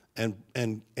 and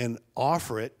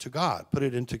offer it to God, put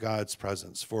it into God's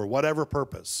presence for whatever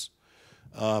purpose.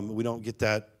 We don't get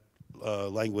that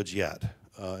language yet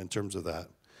in terms of that.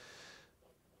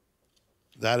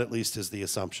 That at least is the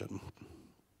assumption.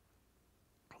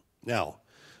 Now,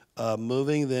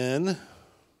 moving then,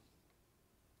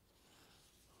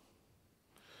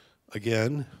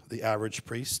 again, the average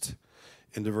priest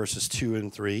into verses 2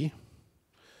 and 3,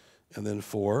 and then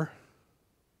 4.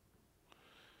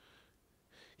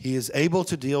 He is able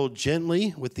to deal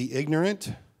gently with the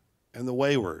ignorant and the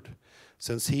wayward,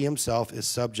 since he himself is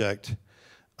subject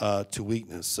to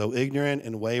weakness. So ignorant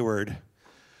and wayward.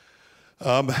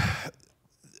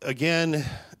 Again,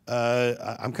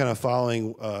 I'm kind of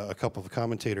following a couple of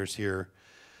commentators here,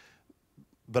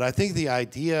 but I think the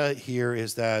idea here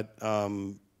is that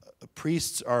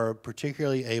priests are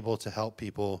particularly able to help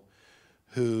people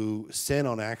who sin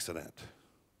on accident,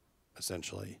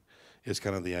 essentially, is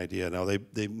kind of the idea. Now,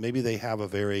 maybe they have a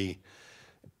very,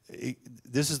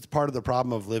 this is part of the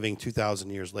problem of living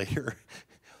 2,000 years later.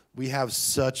 We have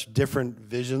such different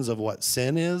visions of what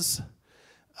sin is.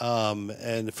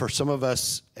 And for some of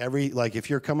us, like if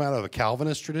you're coming out of a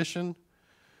Calvinist tradition,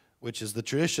 which is the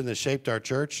tradition that shaped our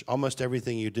church, almost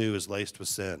everything you do is laced with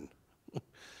sin.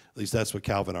 At least that's what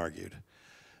Calvin argued.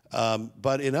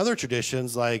 But in other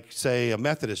traditions, like, say, a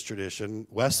Methodist tradition,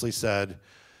 Wesley said,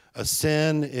 a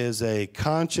sin is a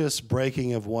conscious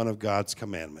breaking of one of God's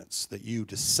commandments, that you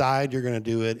decide you're going to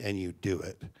do it and you do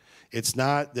it. It's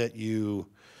not that you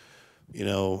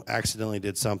accidentally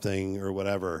did something or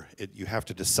whatever. You have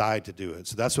to decide to do it.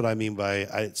 So that's what I mean by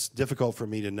it's difficult for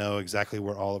me to know exactly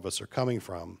where all of us are coming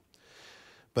from.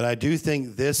 But I do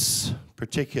think this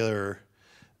particular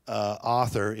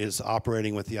author is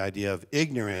operating with the idea of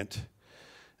ignorant,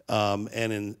 and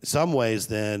in some ways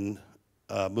then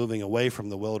moving away from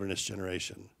the wilderness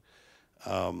generation,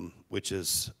 which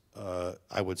is,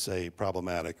 I would say,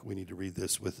 problematic. We need to read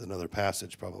this with another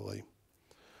passage probably.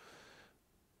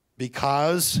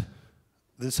 Because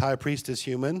this high priest is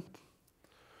human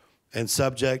and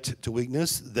subject to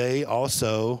weakness, they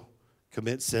also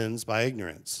commit sins by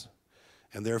ignorance.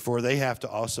 And therefore, they have to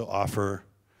also offer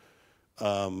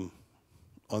on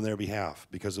their behalf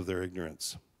because of their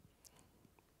ignorance.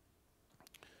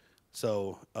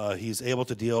 So he's able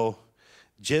to deal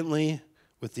gently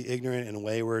with the ignorant and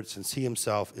wayward, since he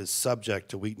himself is subject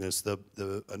to weakness.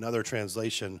 Another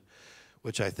translation,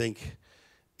 which I think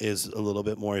is a little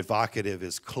bit more evocative,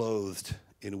 is clothed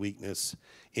in weakness,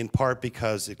 in part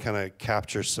because it kind of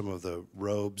captures some of the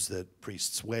robes that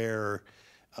priests wear,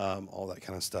 all that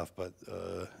kind of stuff. But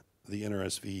the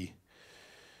NRSV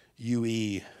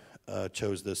UE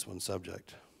chose this one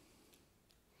subject.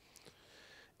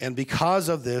 And because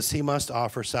of this, he must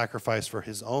offer sacrifice for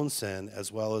his own sin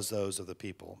as well as those of the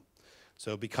people.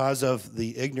 So because of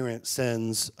the ignorant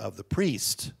sins of the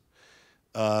priest,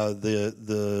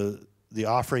 the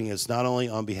offering is not only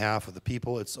on behalf of the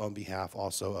people, it's on behalf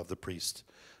also of the priest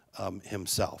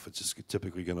himself. It's just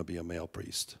typically going to be a male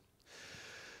priest.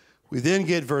 We then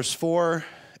get verse 4,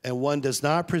 and one does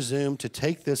not presume to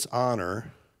take this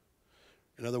honor.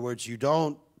 In other words, you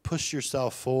don't push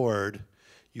yourself forward.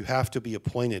 You have to be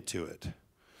appointed to it.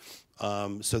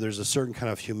 So there's a certain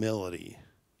kind of humility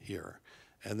here.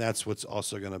 And that's what's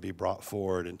also going to be brought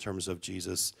forward in terms of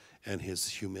Jesus and his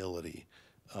humility.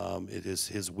 It is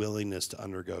his willingness to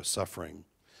undergo suffering.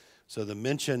 So the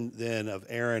mention then of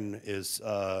Aaron is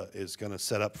going to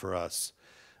set up for us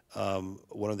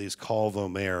one of these kol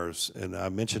vomers. And I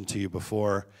mentioned to you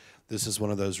before, this is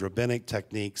one of those rabbinic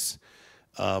techniques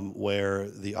where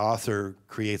the author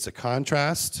creates a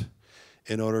contrast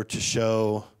in order to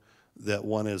show that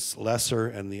one is lesser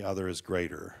and the other is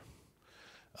greater.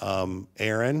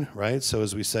 Aaron, right? So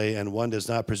as we say, and one does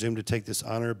not presume to take this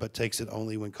honor, but takes it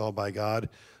only when called by God,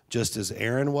 just as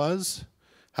Aaron was.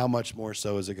 How much more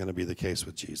so is it going to be the case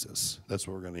with Jesus? That's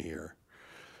what we're going to hear,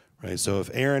 right? So if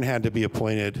Aaron had to be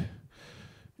appointed,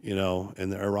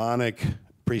 and the Aaronic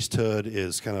priesthood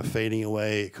is kind of fading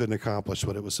away, it couldn't accomplish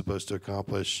what it was supposed to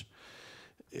accomplish.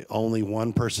 Only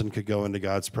one person could go into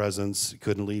God's presence,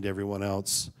 couldn't lead everyone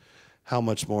else. How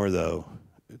much more, though,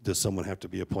 does someone have to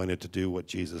be appointed to do what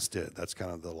Jesus did? That's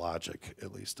kind of the logic,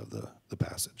 at least, of the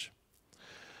passage.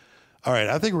 All right,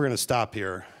 I think we're going to stop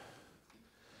here.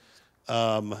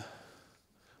 Let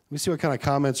me see what kind of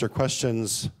comments or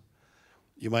questions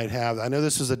you might have. I know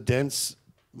this is a dense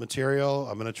material.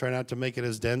 I'm going to try not to make it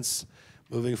as dense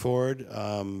moving forward,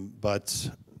 but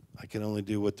I can only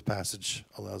do what the passage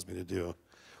allows me to do.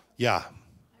 Yeah.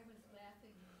 I was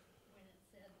laughing when it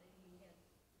said that you,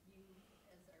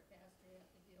 as our pastor, have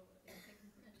to deal with the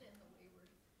ignorant and the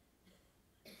wayward.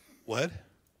 What?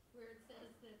 Where it says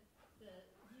that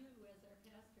you, as our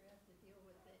pastor, have to deal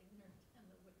with the ignorant and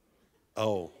the wayward.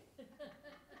 Oh.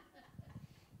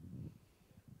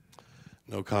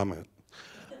 No comment.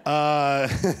 Well,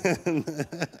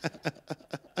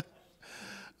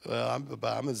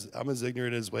 I'm as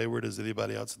ignorant, as wayward as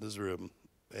anybody else in this room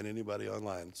and anybody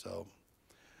online. So,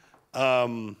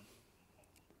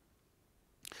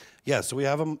 yeah. So we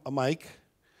have a mic.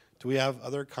 Do we have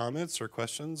other comments or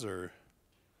questions or?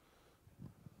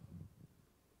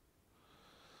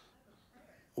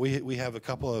 We have a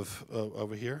couple of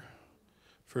over here.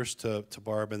 First to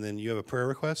Barb, and then you have a prayer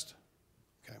request?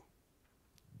 Okay.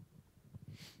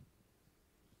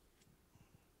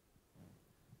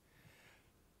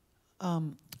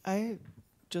 I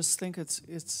just think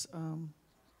it's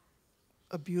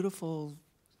a beautiful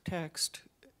text,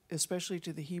 especially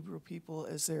to the Hebrew people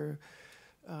as they're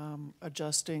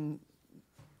adjusting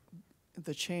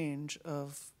the change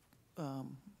of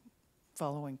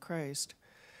following Christ.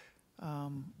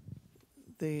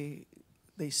 They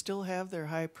still have their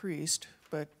high priest,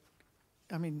 but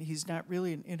I mean, he's not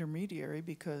really an intermediary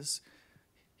because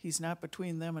he's not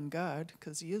between them and God,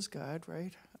 because he is God,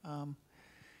 right?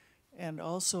 And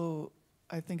also,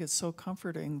 I think it's so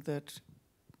comforting that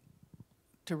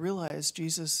to realize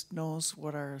Jesus knows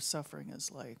what our suffering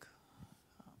is like.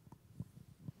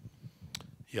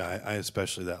 Yeah, I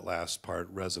especially that last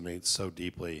part resonates so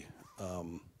deeply.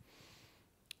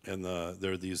 And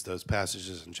there are those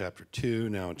passages in chapter 2,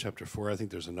 now in chapter 4. I think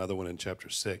there's another one in chapter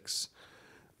 6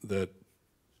 that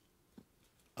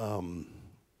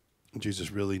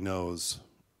Jesus really knows,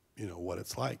 what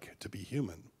it's like to be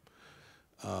human.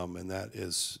 And that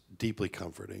is deeply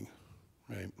comforting,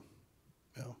 right?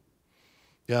 Yeah.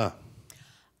 Yeah.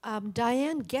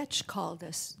 Diane Getch called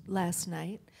us last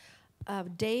night.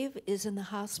 Dave is in the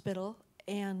hospital,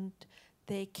 and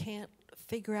they can't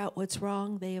figure out what's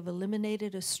wrong. They have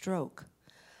eliminated a stroke,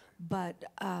 but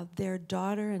their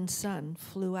daughter and son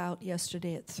flew out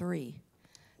yesterday at 3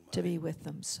 to be with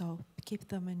them. So keep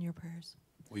them in your prayers.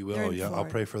 We will, yeah. I'll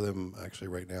pray for them actually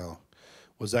right now.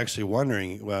 Was actually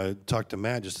wondering, well, I talked to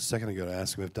Matt just a second ago to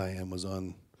ask him if Diane was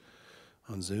on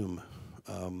Zoom.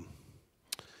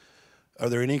 Are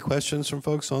there any questions from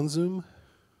folks on Zoom?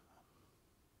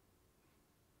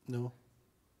 No?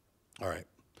 All right.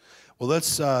 Well, let's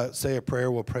say a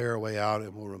prayer. We'll pray our way out,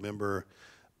 and we'll remember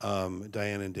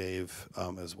Diane and Dave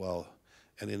as well,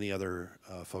 and any other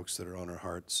folks that are on our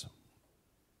hearts.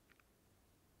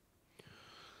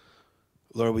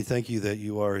 Lord, we thank you that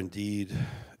you are indeed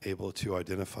able to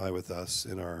identify with us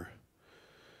in our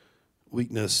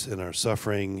weakness, in our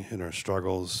suffering, in our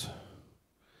struggles.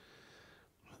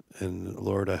 And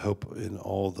Lord, I hope in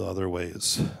all the other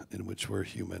ways in which we're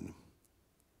human,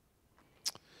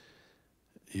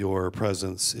 your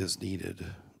presence is needed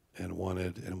and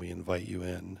wanted, and we invite you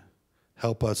in.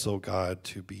 Help us, O God,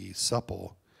 to be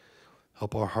supple.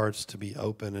 Help our hearts to be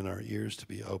open and our ears to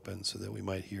be open so that we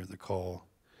might hear the call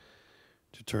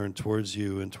to turn towards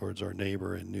you and towards our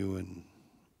neighbor in new and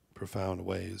profound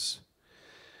ways.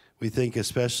 We think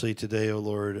especially today, O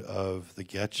Lord, of the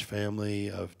Getch family,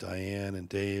 of Diane and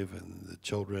Dave and the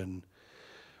children,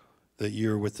 that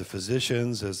you're with the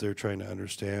physicians as they're trying to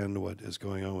understand what is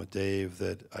going on with Dave,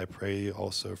 that I pray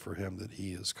also for him that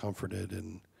he is comforted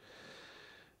and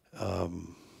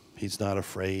he's not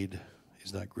afraid,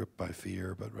 he's not gripped by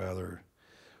fear, but rather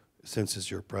senses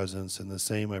your presence. And the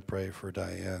same I pray for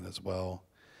Diane as well.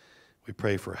 We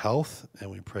pray for health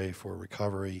and we pray for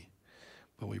recovery,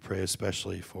 but we pray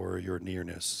especially for your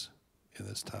nearness in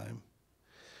this time.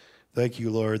 Thank you,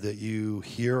 Lord, that you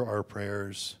hear our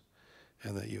prayers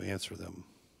and that you answer them.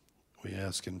 We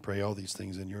ask and pray all these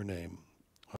things in your name.